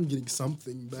getting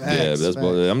something back. Yeah, but that's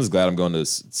I'm just glad I'm going to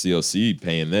CLC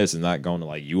paying this and not going to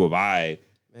like U of I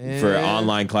for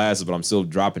online classes, but I'm still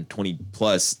dropping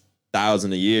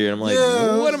 $20,000+ a year. And I'm like,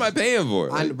 what am I paying for?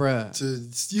 Bruh.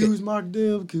 To use my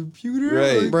damn computer?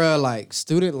 Right. Bruh, like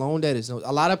student loan debt is a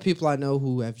lot of people I know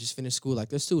who have just finished school, like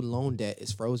their student loan debt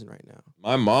is frozen right now.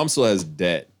 My mom still has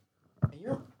debt. I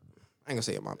ain't gonna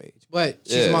say your mom age, but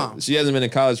she's mom. She hasn't been in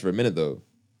college for a minute though.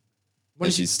 When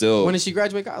did she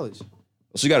graduate college?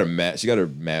 Well, she got her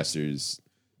master's,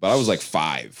 but I was like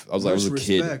 5. I was a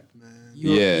kid. Man.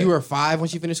 You were 5 when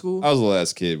she finished school? I was the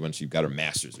last kid when she got her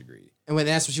master's degree. And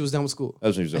that's when she was done with school?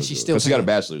 That's when she was done with school. She got a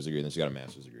bachelor's degree, and then she got a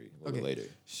master's degree a little bit later.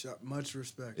 Much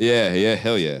respect. Yeah,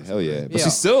 hell yeah. But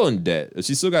she's still in debt.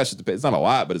 She still got shit to pay. It's not a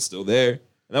lot, but it's still there. And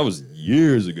that was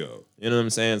years ago. You know what I'm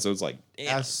saying? So it's like, damn.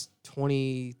 That's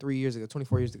 24 years ago.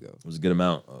 It was a good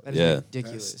amount. That is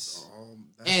ridiculous.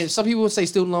 And some people would say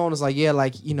student loan is like, you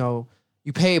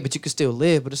pay it, but you can still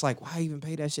live. But it's like, why even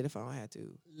pay that shit if I don't have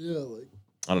to? Yeah, like.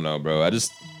 I don't know, bro. I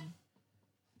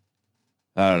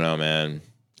don't know, man.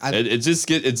 It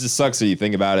just sucks that you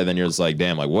think about it, and then you're just like,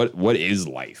 damn, like what is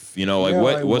life? You know, like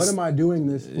what am I doing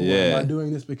this for? Am I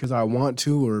doing this because I want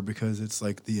to, or because it's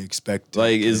like the expected?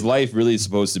 Like, is life really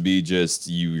supposed to be just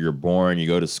you're born, you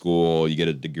go to school, you get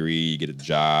a degree, you get a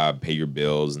job, pay your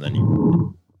bills, and then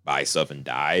you buy stuff and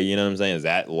die? You know what I'm saying? Is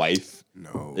that life?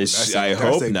 No. I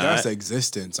hope not. That's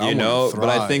existence. But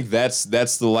I think that's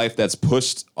the life that's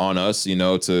pushed on us,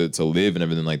 to live and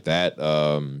everything like that.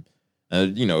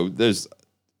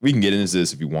 We can get into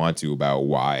this if you want to about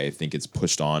why I think it's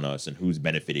pushed on us and who's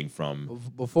benefiting from.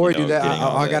 Before we do that,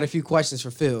 I got a few questions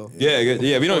for Phil. Yeah.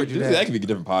 We don't. That could be a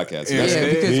different podcast. That's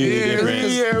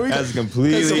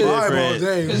completely different.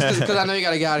 Because I know you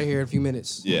got to get out of here in a few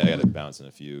minutes. Yeah, I got to bounce in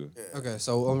a few. Okay,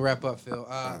 so I'm gonna wrap up, Phil.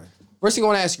 First thing I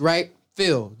want to ask you, right,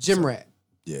 Phil, gym rat.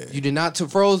 Yeah. You did not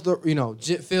froze the.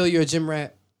 Phil, you're a gym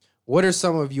rat. What are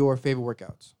some of your favorite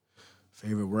workouts?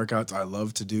 Favorite workouts, I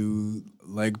love to do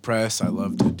leg press. I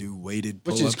love to do weighted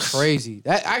pull-ups. Which is crazy.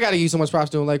 I gotta use so much props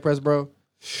doing leg press, bro.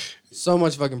 So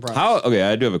much fucking props.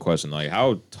 I do have a question. Like,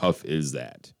 how tough is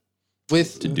that?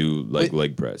 with to do like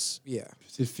leg press. Yeah,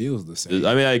 it feels the same.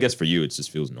 I mean, I guess for you, it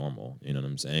just feels normal. You know what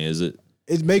I'm saying? Is it?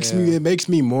 It makes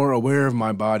me more aware of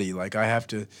my body. Like I have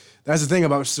to. That's the thing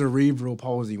about cerebral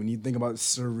palsy. When you think about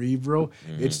cerebral,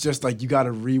 it's just like you got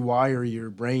to rewire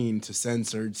your brain to send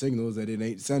certain signals that it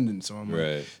ain't sending. So I'm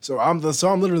Right.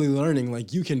 I'm literally learning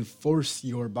like you can force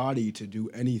your body to do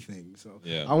anything. So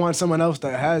Yeah. I want someone else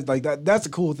that has like that. That's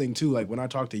a cool thing too. Like when I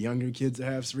talk to younger kids that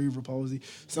have cerebral palsy,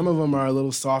 some of them are a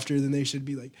little softer than they should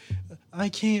be. Like I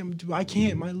can't.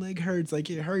 My leg hurts.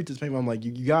 Like it hurts. It's painful. I'm like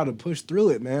you got to push through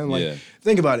it, man. Like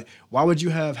think about it. Why would you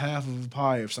have half of a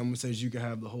pie if someone says you can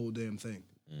have the whole damn thing?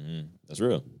 That's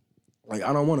real. Like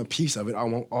I don't want a piece of it. I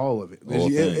want all of it.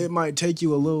 It might take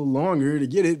you a little longer to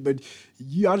get it, but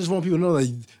I just want people to know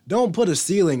that don't put a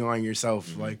ceiling on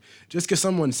yourself. Like just because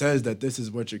someone says that this is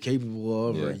what you're capable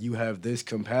of or you have this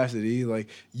capacity, like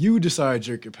you decide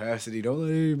your capacity. Don't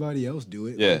let anybody else do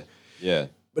it. Yeah, like, yeah.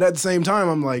 But at the same time,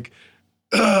 I'm like,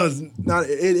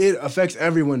 it affects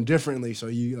everyone differently. So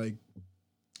you like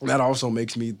that also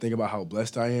makes me think about how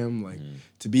blessed I am, like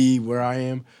to be where I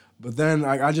am. But then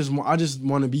I just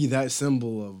want to be that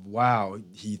symbol of wow,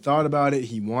 he thought about it,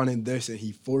 he wanted this, and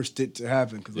he forced it to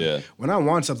happen. Because like, when I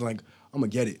want something, like I'm gonna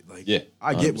get it. Like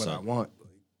I get what I want.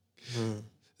 Like,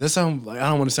 that sound like I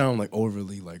don't want to sound like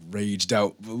overly like raged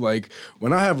out, but like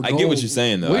when I have a goal, I get what you're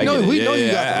saying though. We know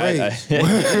you got the rage.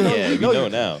 Yeah, we know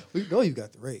now. We know you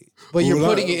got the rage, but you're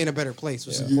putting it in a better place,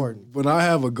 which is important. When I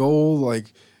have a goal,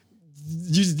 like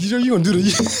you know you're gonna do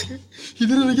it. He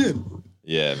did it again.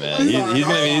 Yeah, man. He's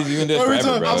gonna do it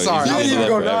forever, bro. I'm sorry. He didn't even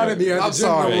go nod at me. I'm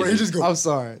sorry. He just go. I'm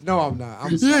sorry. No, I'm not.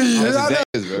 I'm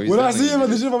sorry. When I see him at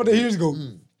the gym, I'm gonna hear him go.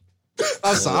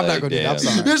 I'm sorry. I'm not gonna do that. I'm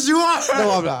sorry. Yes, you are.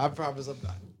 No, I'm not. I promise I'm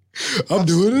not. I'm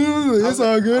doing it. It's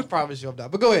all good. I promise you I'm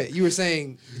not. But go ahead. You were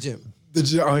saying the gym. The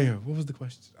gym. Oh yeah. What was the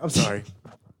question? I'm sorry.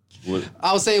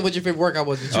 I was saying what your favorite workout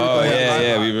was.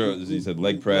 You said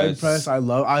leg press. Leg press. I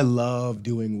love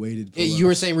doing weighted pull-ups. You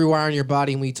were saying rewiring your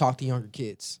body when you talk to younger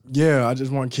kids. Yeah, I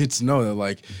just want kids to know that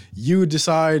like you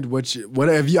decide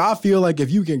I feel like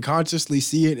if you can consciously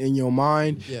see it in your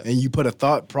mind and you put a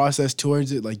thought process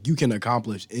towards it, like you can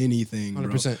accomplish anything.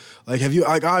 100%.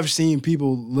 Like I've seen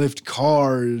people lift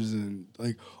cars and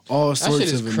like all sorts of that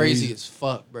shit is crazy as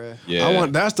fuck, bro. Yeah,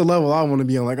 that's the level I want to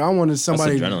be on. Like I wanted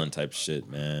somebody that's adrenaline type shit,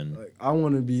 man. Like I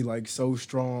want to be like so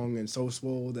strong and so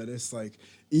swole that it's like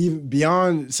even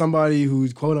beyond somebody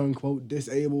who's quote unquote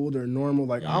disabled or normal.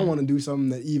 Like I want to do something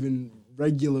that even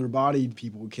regular bodied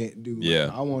people can't do.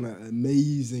 Like, I want an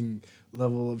amazing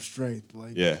level of strength.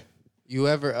 Like you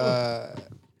ever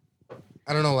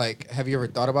I don't know, like have you ever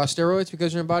thought about steroids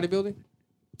because you're in bodybuilding?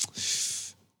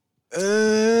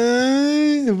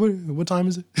 What time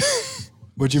is it?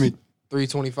 What do you mean?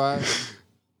 3:25.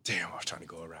 Damn, I was trying to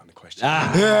go around the question. He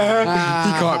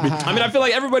caught me. I mean, I feel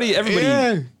like everybody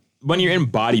when you're in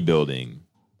bodybuilding,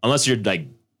 unless you're like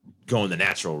going the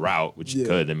natural route, which you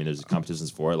could. I mean, there's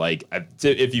competitions for it. Like,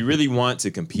 if you really want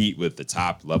to compete with the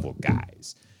top level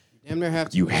guys, damn near have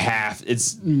to. You have.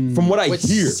 It's from what I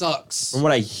hear. Sucks. From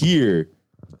what I hear,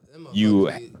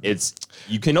 you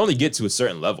can only get to a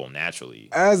certain level naturally.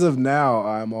 As of now,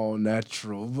 I'm all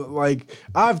natural, but like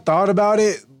I've thought about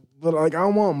it. But like I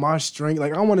want my strength.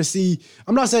 Like I want to see.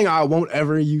 I'm not saying I won't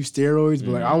ever use steroids,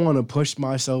 but like I want to push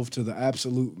myself to the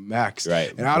absolute max.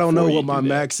 Right. And I don't know what my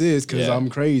max is because I'm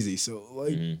crazy. So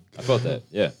like I felt that.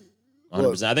 Yeah.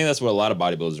 100%. I think that's what a lot of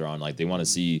bodybuilders are on. Like they want to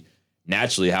see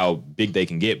naturally how big they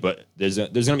can get, but there's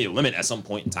gonna be a limit at some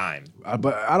point in time.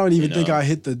 But I don't even think I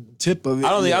hit the tip of it.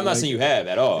 I'm not saying you have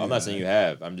at all. I'm not saying you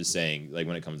have. I'm just saying like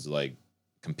when it comes to like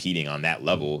competing on that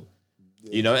level.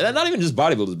 You know, and not even just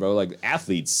bodybuilders, bro. Like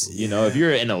athletes, you know, if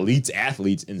you're an elite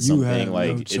athlete in something,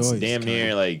 like it's damn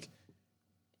near like.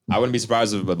 I wouldn't be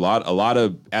surprised if a lot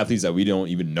of athletes that we don't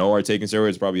even know are taking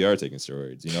steroids probably are taking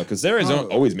steroids. You know, because steroids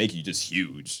don't always make you just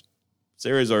huge.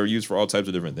 Steroids are used for all types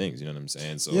of different things. You know what I'm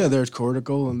saying? So there's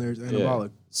cortical and there's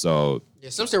anabolic. So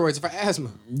some steroids are for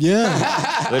asthma.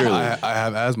 Yeah, literally. I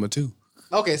have asthma too.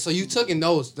 Okay, so you took in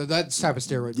those that type of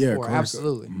steroids before, cortical.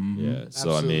 Absolutely. Yeah.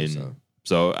 So absolutely,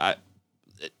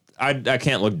 I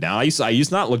can't look down. I used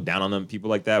to not look down on them people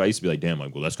like that. I used to be like, damn,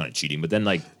 like, well, that's kind of cheating. But then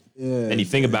like, then you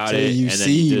think about it, you and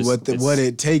see then what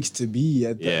it takes to be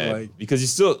at that. Like, because you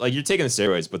still like you're taking the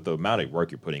steroids, but the amount of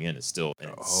work you're putting in is still an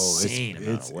insane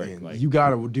amount of work. Like, you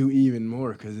gotta do even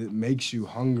more because it makes you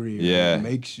hungrier. Yeah, it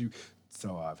makes you.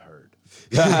 So I've heard.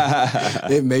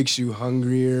 It makes you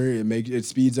hungrier. It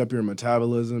speeds up your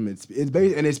metabolism. And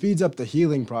it speeds up the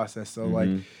healing process. So like.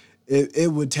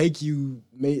 It would take you,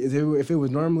 if it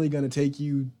was normally going to take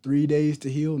you 3 days to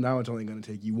heal, now it's only going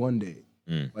to take you 1 day.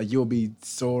 Like you'll be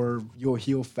sore, you'll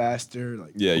heal faster.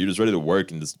 Like yeah, you're just ready to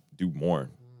work and just do more.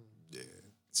 Yeah.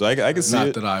 So I can see not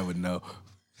it. that I would know.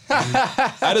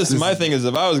 My thing is,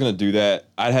 if I was gonna do that,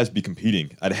 I'd have to be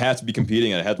competing. I'd have to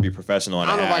be professional,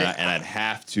 and I'd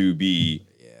have to be.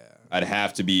 I'd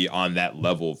have to be on that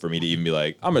level for me to even be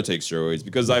like, I'm gonna take steroids,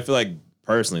 because I feel like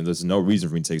personally, there's no reason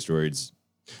for me to take steroids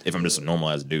if I'm just a normal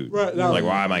ass dude. Right. Like,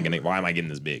 why am I getting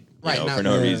this big? For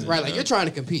no reason. Right. Like, you're trying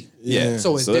to compete. Yeah.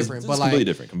 So it's different. But like, completely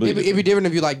different. It'd be different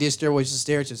if you like did steroids to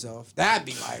stare at yourself. That'd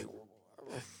be like.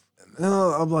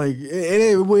 No, I'm like,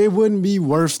 it wouldn't be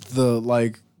worth the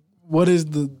like. What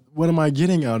am I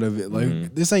getting out of it?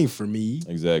 Like, this ain't for me.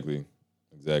 Exactly.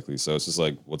 So it's just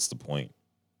like, what's the point?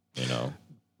 You know.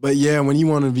 But yeah, when you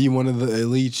want to be one of the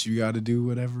elites, you got to do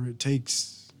whatever it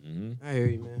takes. I hear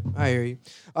you, man. I hear you.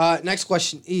 Next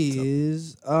question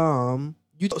is,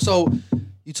 you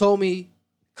told me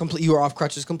you were off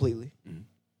crutches completely.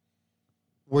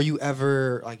 Were you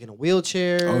ever like in a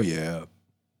wheelchair? Oh yeah,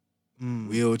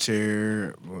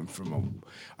 wheelchair.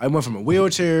 I went from a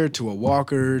wheelchair to a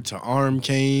walker to arm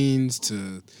canes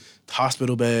to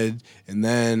hospital bed, and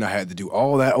then I had to do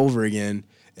all that over again.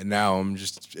 And now I'm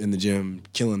just in the gym,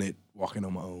 killing it, walking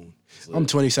on my own. I'm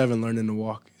 27, learning to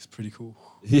walk. It's pretty cool.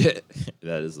 Yeah,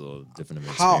 that is a little different of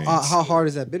an experience. How hard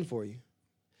has that been for you?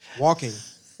 Walking.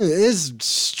 It's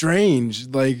strange.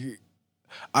 Like,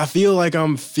 I feel like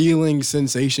I'm feeling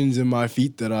sensations in my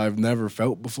feet that I've never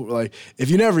felt before. Like, if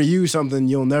you never use something,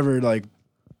 you'll never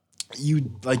you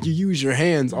use your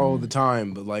hands all the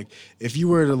time. But like, if you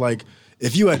were to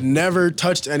if you had never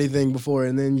touched anything before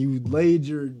and then you laid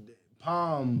your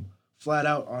palm flat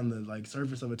out on the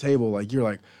surface of a table, like you're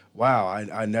like, wow,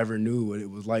 I never knew what it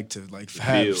was like to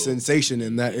have sensation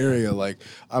in that area. Like,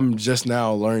 I'm just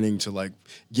now learning to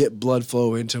get blood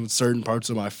flow into certain parts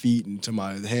of my feet and to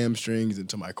my hamstrings and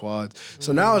to my quads.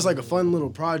 So now it's like a fun little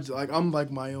project. Like, I'm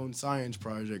like my own science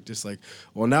project. Just like,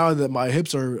 well, now that my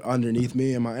hips are underneath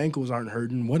me and my ankles aren't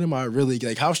hurting, what am I really,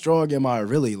 how strong am I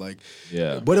really? What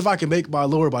if I can make my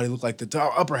lower body look like the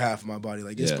upper half of my body?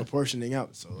 It's proportioning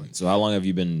out. So how long have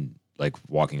you been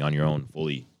walking on your own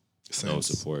fully? No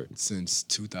support since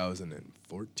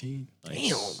 2014.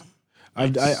 Nice.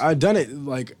 Damn, I've done it.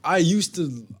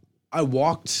 I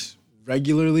walked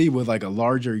regularly with a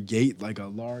larger gait, a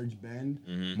large bend,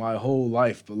 my whole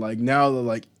life. But now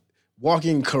that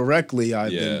walking correctly,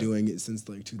 I've been doing it since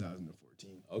 2014.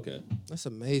 Okay, that's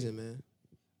amazing, man.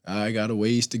 I got a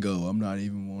ways to go. I'm not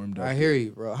even warmed up. I hear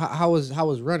you, bro. How was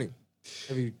running?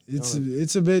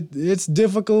 It's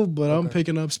difficult, but I'm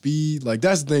picking up speed.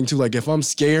 That's the thing too. If I'm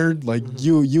scared,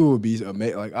 you will be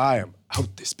amazed. I am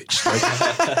out this bitch.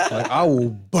 I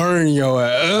will burn your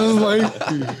ass.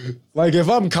 If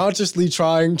I'm consciously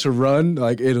trying to run,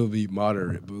 it'll be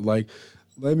moderate. But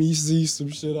let me see some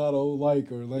shit I don't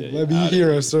like, or let me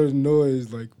hear a certain noise.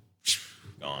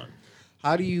 Gone.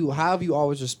 How have you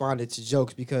always responded to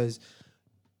jokes? Because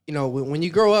when you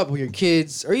grow up with your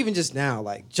kids, or even just now,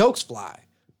 jokes fly,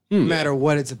 no matter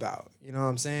what it's about. You know what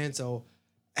I'm saying? So,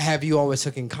 have you always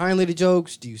taken kindly to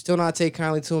jokes? Do you still not take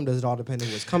kindly to them? Does it all depend on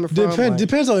where it's coming from?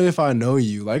 Depends on if I know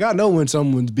you. I know when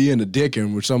someone's being a dick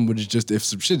and when someone's just, if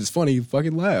some shit is funny, you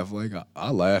fucking laugh.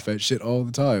 I laugh at shit all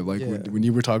the time. When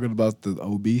you were talking about the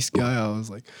obese guy, I was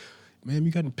like, man,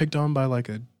 you got picked on by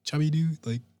a chubby dude?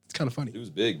 It's kind of funny. He was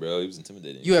big, bro. He was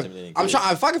intimidating. I'm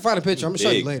trying. If I can find a picture, I'm gonna show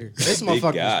you later. This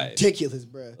motherfucker is ridiculous,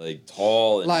 bro.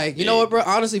 Tall. And you know what, bro?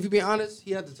 Honestly, if you being honest,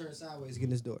 he had to turn sideways to get in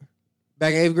this door.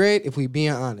 Back in 8th grade, if we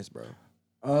being honest, bro.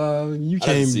 You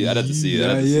came. I'd have to see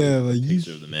that. Yeah,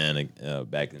 picture of the man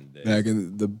back in the day. Back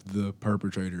in the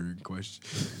perpetrator in question.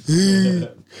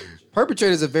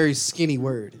 Perpetrator is a very skinny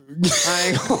word. I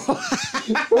ain't gonna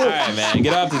All right, man.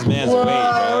 Get off this man's weight,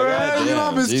 bro. Get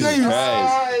off his Jesus face.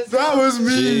 Christ. That was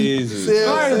me. Jesus.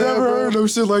 I ain't never heard no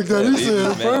shit like that. He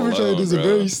said perpetrator is a bro.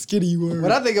 very skinny word.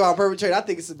 When I think about perpetrator, I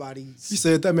think it's somebody. He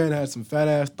said that man had some fat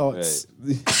ass thoughts.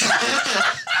 Right.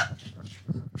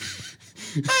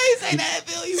 I ain't say that,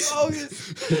 Bill. You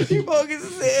bogus. You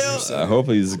bogus as hell.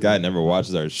 Hopefully this guy never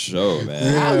watches our show,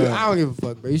 man. I don't give a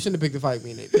fuck, bro. You shouldn't have picked a fight with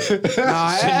me in 8th grade.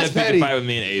 Nah, Shouldn't have picked a fight with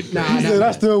me in 8th grade. He said,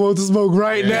 I still want to smoke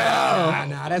right now.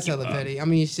 Nah, that's hella petty. I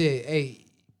mean, shit. Hey,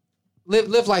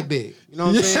 live like big. You know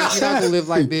what I'm saying? If you're not gonna live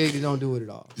like big, then don't do it at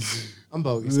all. I'm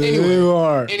bogus.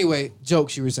 Anyway,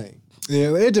 jokes you were saying.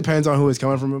 Yeah, it depends on who it's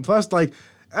coming from. And plus,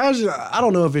 I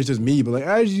don't know if it's just me, but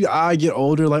I get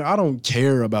older, I don't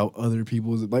care about other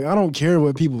people's, I don't care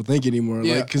what people think anymore.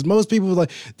 Yeah. Because most people,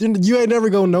 you ain't never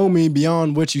gonna know me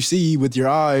beyond what you see with your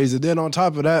eyes. And then on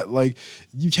top of that,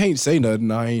 you can't say nothing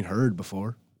I ain't heard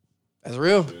before. That's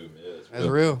real. That's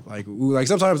real. Like, ooh, like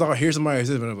sometimes I'll hear somebody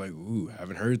say, but I'm like, ooh,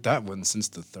 haven't heard that one since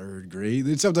the 3rd grade.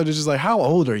 And sometimes it's just like, how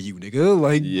old are you, nigga?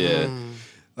 Like,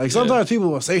 Like sometimes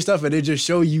people will say stuff and it just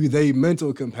show you their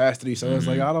mental capacity. So it's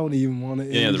like I don't even want to.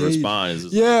 Yeah, the response.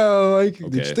 Is like,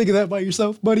 did you think of that by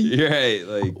yourself, buddy? You're right.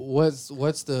 Like, what's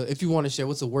the if you want to share,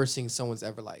 what's the worst thing someone's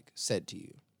ever like said to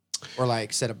you, or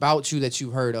like said about you that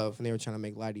you heard of, and they were trying to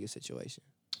make light of your situation?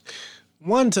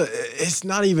 It's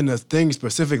not even a thing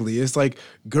specifically. It's like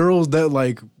girls that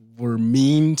like were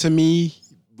mean to me,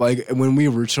 like when we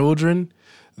were children.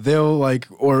 They'll like,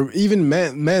 or even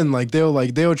men like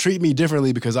they'll treat me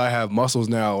differently because I have muscles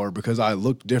now or because I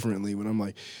look differently. When I'm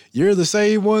like, you're the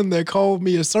same one that called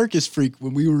me a circus freak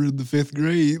when we were in the 5th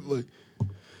grade. Like,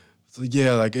 so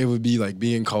yeah, like it would be like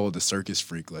being called a circus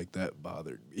freak. Like that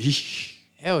bothered me.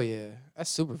 Hell yeah, that's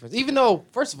super offensive. Even though,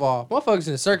 first of all, motherfuckers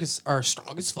in the circus are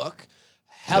strong as fuck.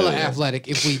 Hella athletic,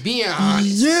 if we being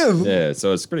honest. Yeah,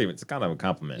 so it's kind of a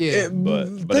compliment. Yeah, but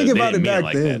think about it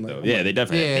back then. That, yeah, they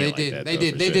definitely.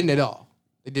 They didn't at all.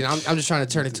 They didn't. I'm just trying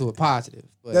to turn it to a positive.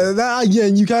 But. Yeah,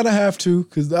 and you kind of have to,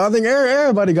 because I think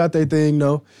everybody got their thing.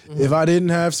 Though, if I didn't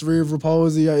have cerebral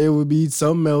palsy, it would be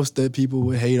something else that people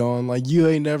would hate on. Like you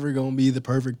ain't never gonna be the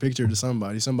perfect picture to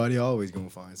somebody. Somebody always gonna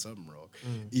find something wrong,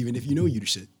 even if you know you the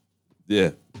shit.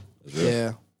 Yeah.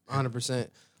 Yeah, 100%.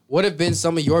 What have been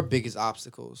some of your biggest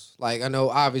obstacles? Like, I know,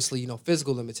 obviously,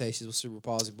 physical limitations with cerebral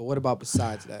palsy, but what about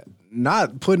besides that?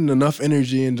 Not putting enough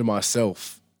energy into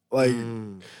myself. Like,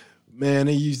 man,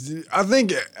 I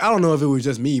don't know if it was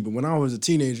just me, but when I was a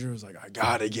teenager, it was like, I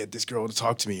gotta get this girl to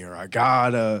talk to me, or I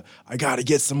gotta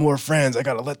get some more friends. I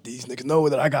gotta let these niggas know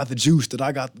that I got the juice,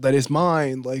 that it's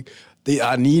mine. Like,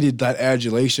 I needed that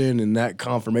adulation and that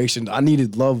confirmation. I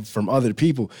needed love from other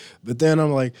people. But then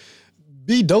I'm like,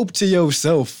 be dope to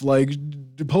yourself. Like,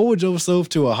 hold yourself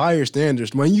to a higher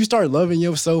standard. When you start loving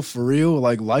yourself for real,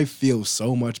 like, life feels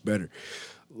so much better.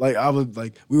 Like,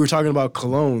 we were talking about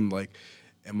cologne. Like,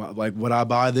 would I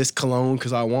buy this cologne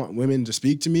because I want women to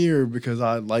speak to me, or because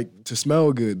I like to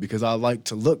smell good, because I like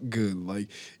to look good? Like,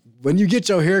 when you get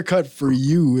your hair cut for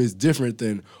you is different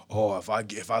than,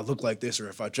 if I look like this or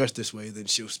if I dress this way, then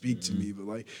she'll speak to me. But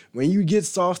like, when you get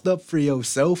sauced up for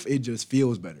yourself, it just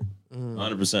feels better.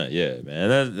 100%, yeah,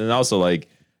 man. And also like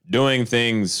doing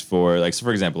things for, like, so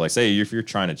for example, like say if you're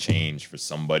trying to change for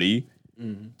somebody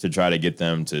to try to get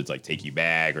them to like take you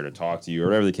back or to talk to you or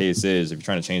whatever the case is, if you're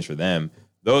trying to change for them,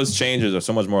 those changes are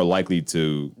so much more likely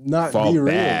to not fall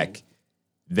back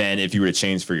than if you were to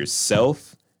change for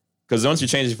yourself. Because once you're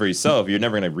changing for yourself, you're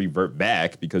never gonna revert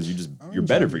back because you're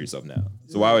better for yourself now.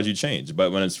 So why would you change?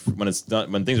 But when it's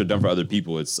done, when things are done for other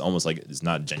people, it's almost like it's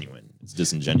not genuine. It's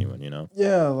disingenuine,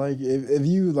 Yeah, like if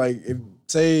you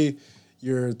say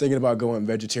you're thinking about going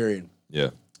vegetarian.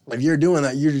 Yeah. If you're doing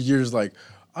that, you're just like,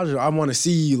 I want to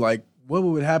see like what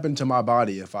would happen to my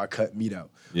body if I cut meat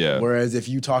out. Yeah. Whereas if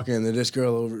you talking to this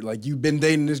girl over, like you've been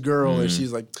dating this girl and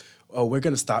she's like, oh, we're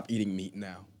gonna stop eating meat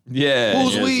now. Yeah.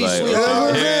 Who's we? I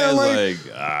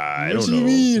don't know. What you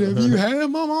mean? Have you had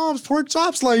my mom's pork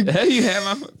chops? Like, have you had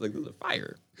my like the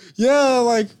fire? Yeah,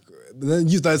 like then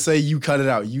let's say you cut it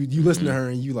out. You listen to her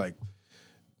and you like,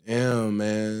 damn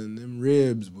man, them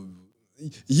ribs.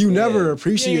 You never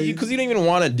appreciate because you didn't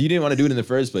want to do it in the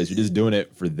first place. You're just doing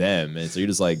it for them, and so you're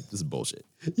just like, this is bullshit.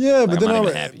 Yeah, but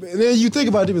then you think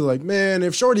about it, you're like, man,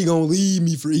 if Shorty gonna leave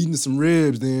me for eating some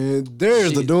ribs, then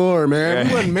there's the door, man. Right.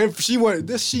 We wasn't meant for, she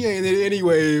ain't it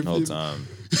anyway. Whole time.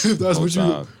 That's what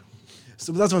you.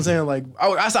 So that's what I'm saying. Like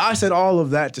I said all of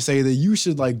that to say that you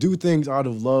should like do things out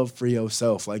of love for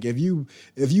yourself. Like if you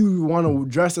want to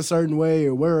dress a certain way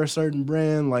or wear a certain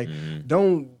brand, like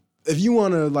don't. If you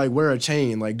want to like wear a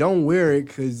chain, like don't wear it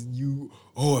because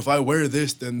if I wear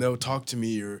this, then they'll talk to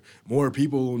me or more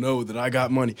people will know that I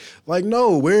got money. Like,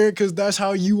 no, wear it because that's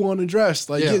how you want to dress.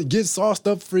 Like, get sauced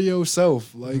up for yourself.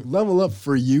 Like, level up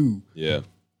for you. Yeah.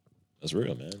 That's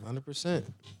real, man. 100%.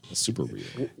 That's super real.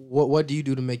 What do you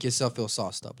do to make yourself feel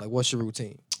sauced up? Like, what's your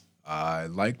routine? I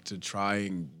like to try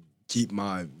and keep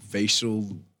my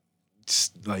facial,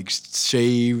 like,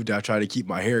 shaved. I try to keep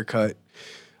my hair cut.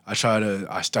 I try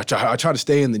to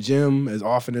stay in the gym as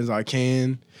often as I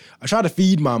can. I try to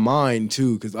feed my mind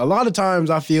too, because a lot of times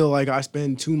I feel like I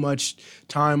spend too much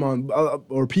time on,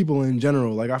 or people in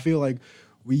general. Like I feel like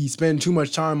we spend too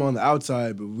much time on the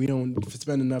outside, but we don't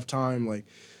spend enough time. Like,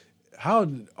 how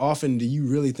often do you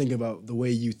really think about the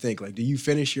way you think? Like, do you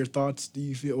finish your thoughts? Do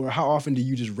you feel, or how often do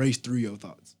you just race through your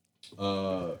thoughts?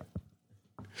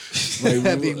 Like,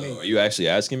 are you actually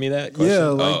asking me that question? Yeah,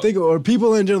 like think, or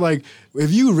people in general, like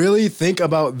if you really think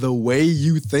about the way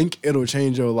you think, it'll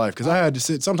change your life. Because I had to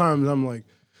sit. Sometimes I'm like,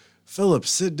 Philip,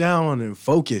 sit down and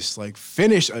focus. Like,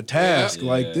 finish a task.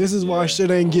 Like, this is why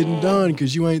shit ain't getting done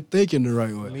because you ain't thinking the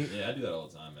right way. Yeah, I do that all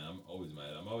the time, man. I'm always mad.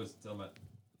 I'm always telling my...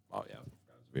 Oh, yeah.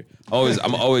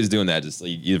 I'm always doing that. Just like,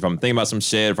 either if I'm thinking about some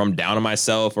shit, if I'm down on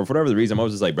myself, or for whatever the reason, I'm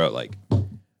always just like, bro, like,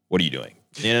 what are you doing?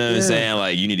 You know what I'm saying?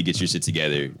 Like, you need to get your shit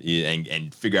together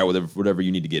and figure out whatever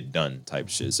you need to get done type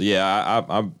shit. So,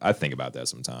 yeah, I think about that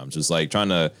sometimes. Just, like, trying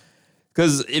to...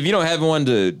 Because if you don't have one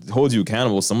to hold you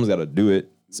accountable, someone's got to do it.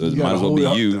 So it might as well be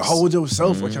you. Hold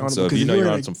yourself accountable. So if you know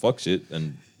you're on some fuck shit,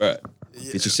 then get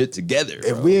your shit together.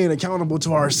 If we ain't accountable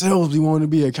to ourselves, we want to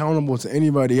be accountable to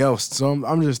anybody else. So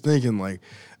I'm just thinking, like,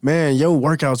 man, your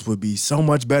workouts would be so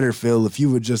much better, Phil, if you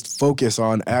would just focus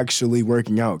on actually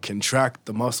working out, contract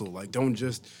the muscle. Like, don't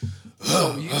just...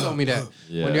 You told me that.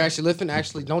 When you're actually lifting,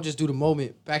 actually don't just do the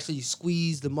moment, but actually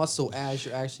squeeze the muscle as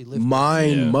you're actually lifting.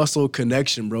 Mind-muscle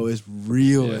connection, bro, is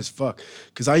real as fuck.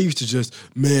 Because I used to just,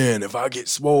 man, if I get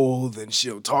swole, then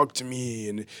she'll talk to me.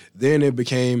 And then it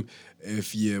became...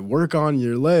 If you work on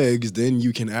your legs, then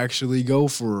you can actually go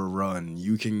for a run.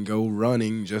 You can go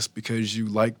running just because you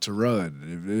like to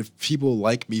run. If people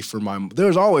like me for my...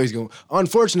 There's always going...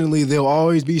 Unfortunately, there'll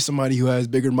always be somebody who has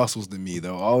bigger muscles than me.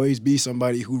 There'll always be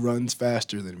somebody who runs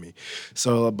faster than me.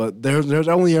 So, but there's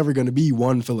only ever going to be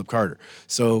one Philip Carter.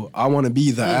 So I want to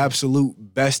be the absolute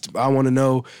best. I want to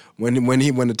know when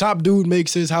the top dude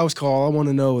makes his house call, I want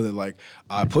to know that, like,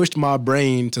 I pushed my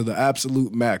brain to the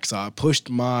absolute max. I pushed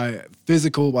my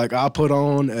physical, like, I put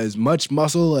on as much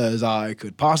muscle as I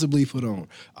could possibly put on.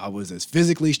 I was as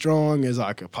physically strong as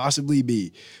I could possibly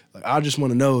be. Like, I just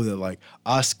want to know that, like,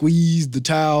 I squeezed the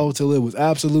towel till it was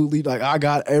absolutely, like, I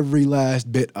got every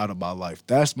last bit out of my life.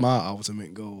 That's my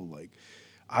ultimate goal. Like,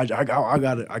 I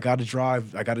gotta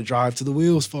drive till the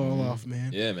wheels fall off,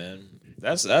 man. Yeah, man.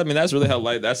 That's really how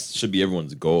life. That should be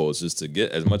everyone's goal. Is just to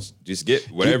get as much, just get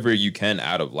whatever you can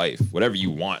out of life, whatever you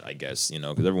want. I guess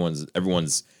because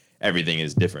everyone's everything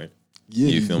is different. Yeah,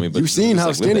 you feel me? But you've seen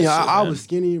how skinny I was.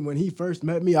 Skinny when he first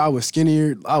met me. I was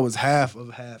skinnier. I was half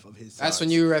of his size. That's when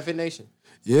you were at Fit Nation.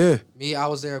 Yeah. Me, I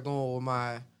was there going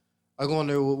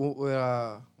there with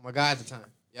my guy at the time.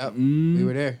 Yep, we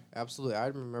were there. Absolutely, I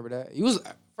remember that. He was,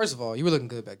 first of all, you were looking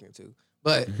good back then too.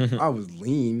 But I was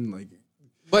lean, like.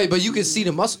 But you can see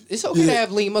the muscle. It's okay to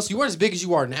have lean muscle. You weren't as big as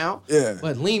you are now. Yeah.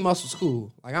 But lean muscle's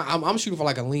cool. Like I'm shooting for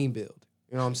like a lean build.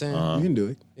 You know what I'm saying? You can do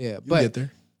it. Yeah, you get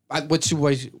there.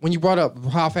 When you brought up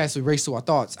how fast we race to our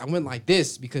thoughts, I went like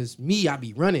this because I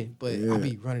be running, but I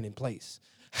be running in place.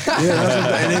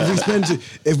 And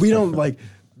if we don't like,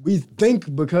 we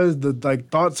think because the like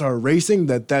thoughts are racing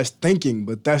that's thinking,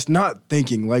 but that's not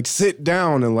thinking. Like, sit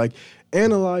down and like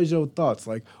analyze your thoughts.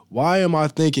 Like, why am I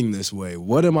thinking this way?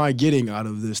 What am I getting out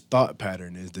of this thought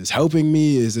pattern? Is this helping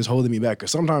me? Is this holding me back?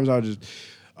 Because sometimes I'll just,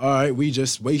 all right, we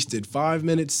just wasted 5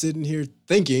 minutes sitting here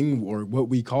thinking, or what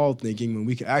we call thinking, when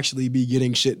we could actually be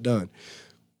getting shit done.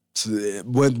 So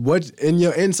what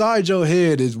inside your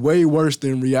head is way worse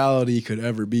than reality could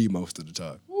ever be most of the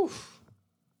time.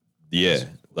 Yeah,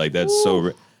 like that's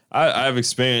so. I've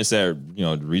experienced that,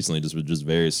 recently, just with just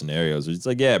various scenarios. It's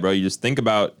like, yeah, bro, you just think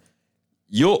about.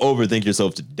 You'll overthink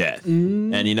yourself to death,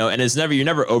 and and you're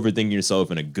never overthinking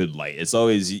yourself in a good light. It's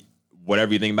always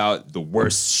whatever you think about, the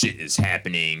worst shit is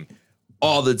happening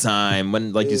all the time.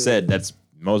 When, like you said, that's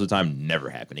most of the time never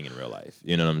happening in real life.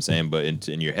 You know what I'm saying? But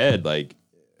in your head, like,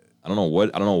 I don't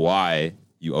know why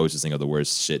you always just think of the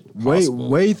worst shit possible.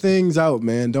 Weigh things out,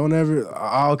 man. Don't ever.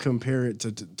 I'll compare it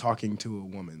to talking to a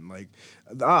woman. Like,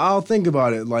 I'll think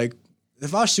about it. Like,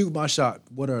 if I shoot my shot,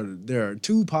 there are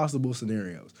two possible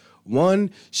scenarios. One,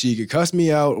 she could cuss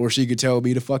me out, or she could tell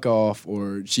me to fuck off,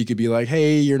 or she could be like,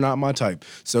 hey, you're not my type.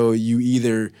 So you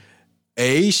either,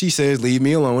 A, she says, leave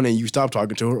me alone, and you stop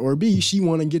talking to her, or B, she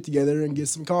want to get together and get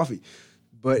some coffee.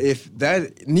 But if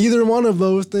neither one of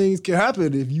those things can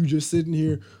happen if you just sitting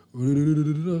here,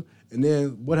 and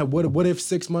then what if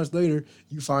 6 months later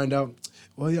you find out,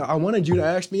 well, yeah, I wanted you to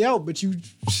ask me out, but you...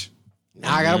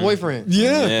 Now I got a boyfriend.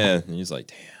 Yeah. Yeah, and he's like,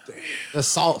 damn. The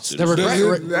salt, the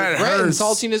regret and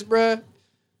saltiness, bruh.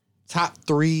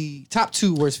 Top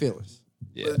two worst feelings.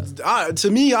 Yeah.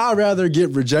 To me, I'd rather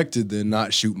get rejected than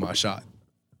not shoot my shot.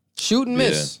 Shoot and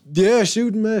miss. Yeah,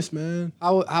 shoot and miss, man.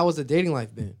 How has the dating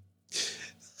life been?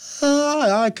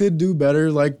 I could do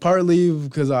better. Like, partly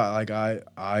because I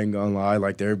ain't gonna lie.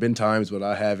 Like, there have been times when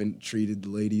I haven't treated the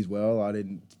ladies well. I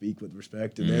didn't speak with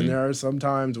respect, and then there are some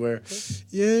times where,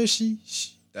 yeah, she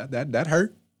that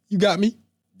hurt. You got me.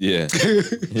 Yeah,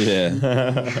 yeah.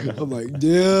 I'm like,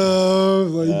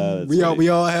 damn. Like, we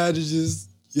all had to just,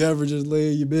 you ever just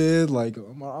lay in your bed? Like, I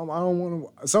don't want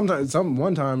to.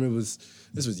 One time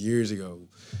this was years ago.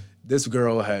 This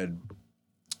girl had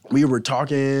we were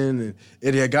talking, and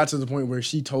it had got to the point where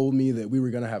she told me that we were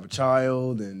gonna have a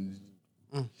child, and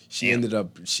she ended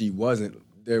up she wasn't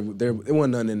there. It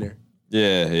wasn't nothing in there.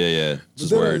 Yeah.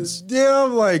 Just words. Yeah,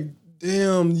 I'm like,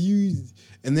 damn you.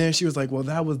 And then she was like, well,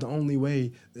 that was the only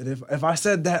way that if I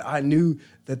said that, I knew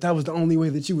that was the only way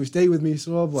that you would stay with me.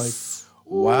 So I'm like,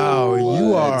 wow,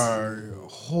 you are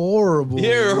horrible.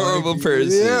 You're a horrible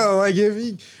person. Yeah, like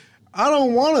I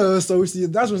don't want to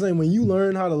associate. That's what I'm saying. When you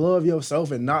learn how to love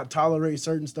yourself and not tolerate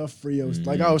certain stuff for yourself,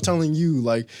 like I was telling you,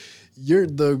 like you're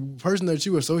the person that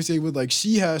you associate with, like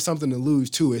she has something to lose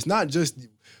too. It's not just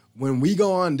when we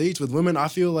go on dates with women, I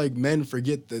feel like men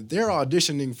forget that they're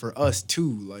auditioning for us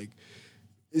too. Like,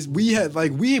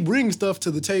 we bring stuff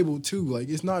to the table too. Like,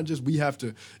 it's not just we have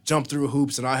to jump through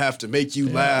hoops and I have to make you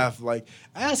laugh. Like,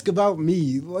 ask about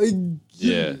me. Like,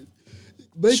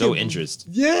 show interest.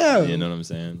 Yeah, you know what I'm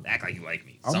saying. Act like you like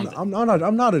me.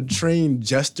 I'm not a trained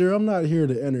jester. I'm not here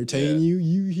to entertain you.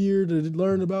 You here to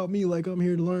learn about me like I'm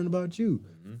here to learn about you.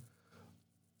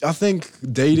 Mm-hmm. I think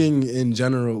dating in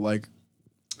general, like,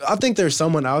 I think there's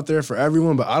someone out there for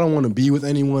everyone, but I don't want to be with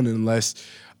anyone unless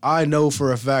I know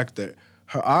for a fact that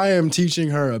I am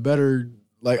teaching her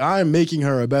I am making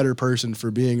her a better person for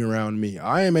being around me.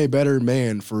 I am a better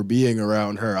man for being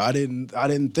around her. I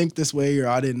didn't think this way, or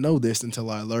I didn't know this until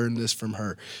I learned this from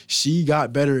her. She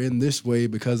got better in this way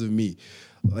because of me.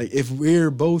 Like, if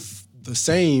we're both the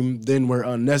same, then we're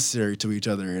unnecessary to each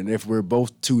other. And if we're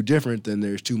both too different, then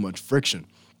there's too much friction.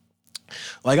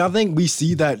 Like, I think we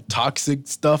see that toxic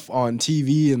stuff on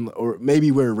TV, or maybe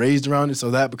we're raised around it,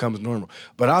 so that becomes normal.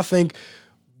 But I think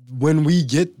when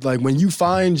you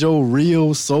find your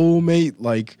real soulmate,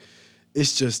 like,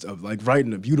 it's just like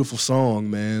writing a beautiful song,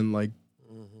 man. Like,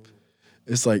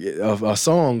 it's like a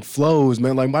song flows,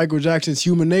 man. Like Michael Jackson's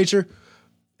Human Nature,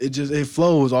 it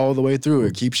flows all the way through.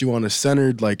 It keeps you on a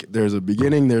centered, like, there's a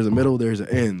beginning, there's a middle, there's an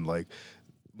end. Like,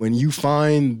 when you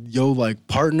find your, like,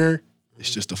 partner,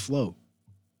 it's just a flow.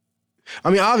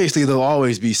 I mean, obviously, there'll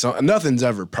always be nothing's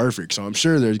ever perfect, so I'm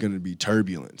sure there's going to be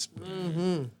turbulence.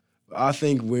 Mm-hmm. I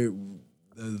think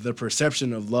the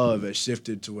perception of love has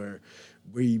shifted to where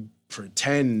we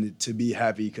pretend to be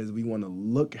happy because we want to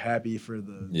look happy for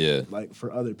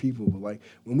for other people. But, like,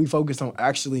 when we focus on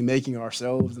actually making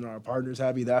ourselves and our partners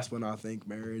happy, that's when I think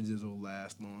marriages will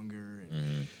last longer.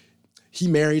 And he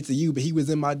married to you, but he was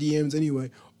in my DMs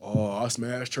anyway. Oh, I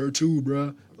smashed her too,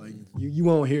 bruh. Like, you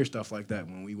won't hear stuff like that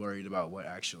when we worried about what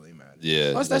actually matters.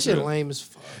 Yeah. Plus, that shit lame as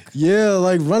fuck. Yeah,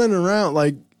 like, running around,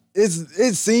 like,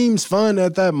 it seems fun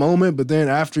at that moment, but then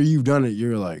after you've done it,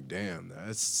 you're like, damn,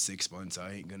 that's 6 months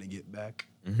I ain't gonna get back.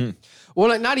 Mm-hmm. Well,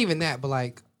 like, not even that, but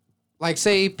like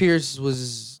say me and Pierce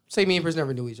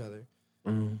never knew each other.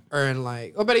 Mm-hmm.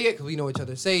 Or better yet, because we know each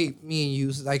other. Say me and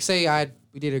you, like,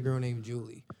 we did a girl named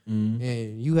Julie.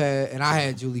 Mm-hmm. And I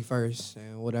had Julie first,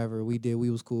 and whatever we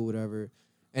was cool, whatever.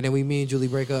 And then me and Julie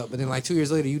break up, but then like 2 years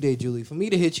later, you date Julie. For me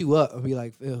to hit you up and be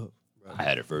like, Phil, bro, I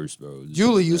had it first, bro.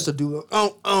 Julie used to do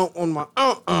on my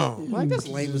like, that's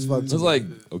lame as fuck. It's like,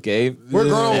 okay, we're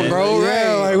grown, bro.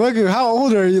 Yeah, like, how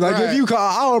old are you? Like, if you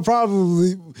call,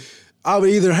 I would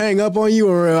either hang up on you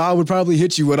or I would probably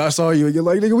hit you when I saw you. You're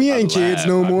like, nigga, we ain't kids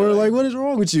no more. Like, what is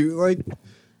wrong with you? Like,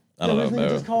 I don't know, bro.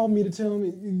 Just called me to tell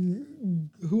me,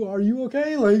 who are you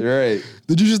okay? Like, right?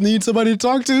 Did you just need somebody to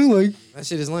talk to? Like, that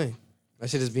shit is lame. That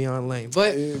shit is beyond lame.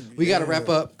 But we got to wrap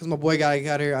up because my boy got to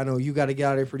get out here. I know you got to get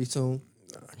out here pretty soon.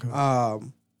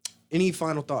 Any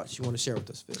final thoughts you want to share with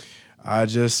us, Phil? I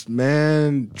just,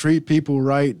 treat people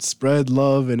right, spread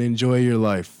love, and enjoy your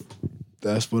life.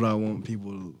 That's what I want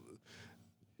people to.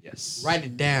 Yes. Write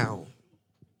it down.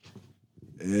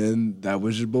 And that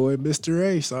was your boy, Mr.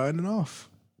 A, signing off.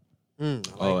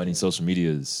 Any social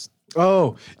medias?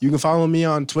 Oh, you can follow me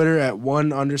on Twitter at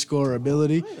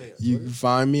 @1_ability. You can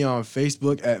find me on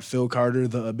Facebook at Phil Carter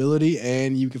The Ability,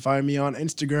 and you can find me on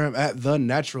Instagram at The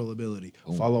Natural Ability.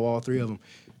 Follow all three of them.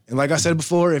 And like I said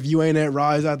before, if you ain't at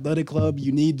Rise Athletic Club,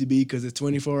 you need to be, because it's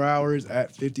 24 hours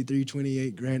at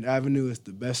 5328 Grand Avenue. It's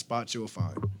the best spot you'll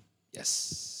find.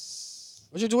 Yes.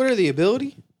 What's your Twitter? The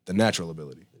Ability? The Natural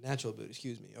Ability. The Natural Ability.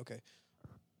 Excuse me. Okay.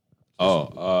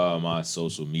 My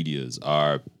social medias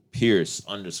are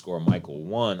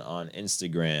Pierce_Michael1 on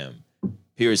Instagram,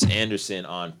 Pierce Anderson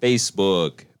on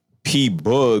Facebook,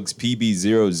 PBugs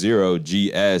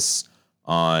PB00GS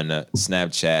on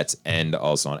Snapchat and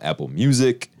also on Apple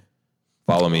Music.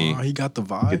 Follow me. He got the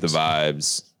vibes. Get the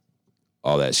vibes.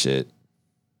 All that shit.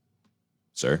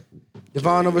 Sir.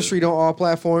 Devon Overstreet on all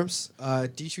platforms.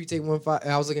 D-Street815.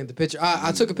 I was looking at the picture.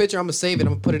 I took a picture. I'm gonna save it.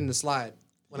 I'm gonna put it in the slide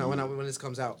when this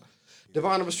comes out.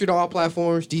 Devon Overstreet on all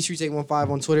platforms. D-Street815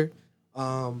 on Twitter.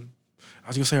 I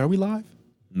was gonna say, are we live?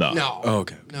 No. Oh,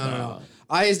 okay. No.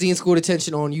 ISD and School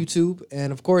Detention on YouTube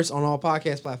and, of course, on all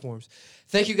podcast platforms.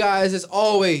 Thank you guys, as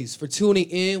always, for tuning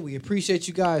in. We appreciate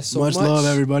you guys so much. Much love,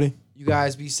 everybody. You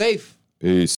guys be safe.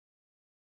 Peace.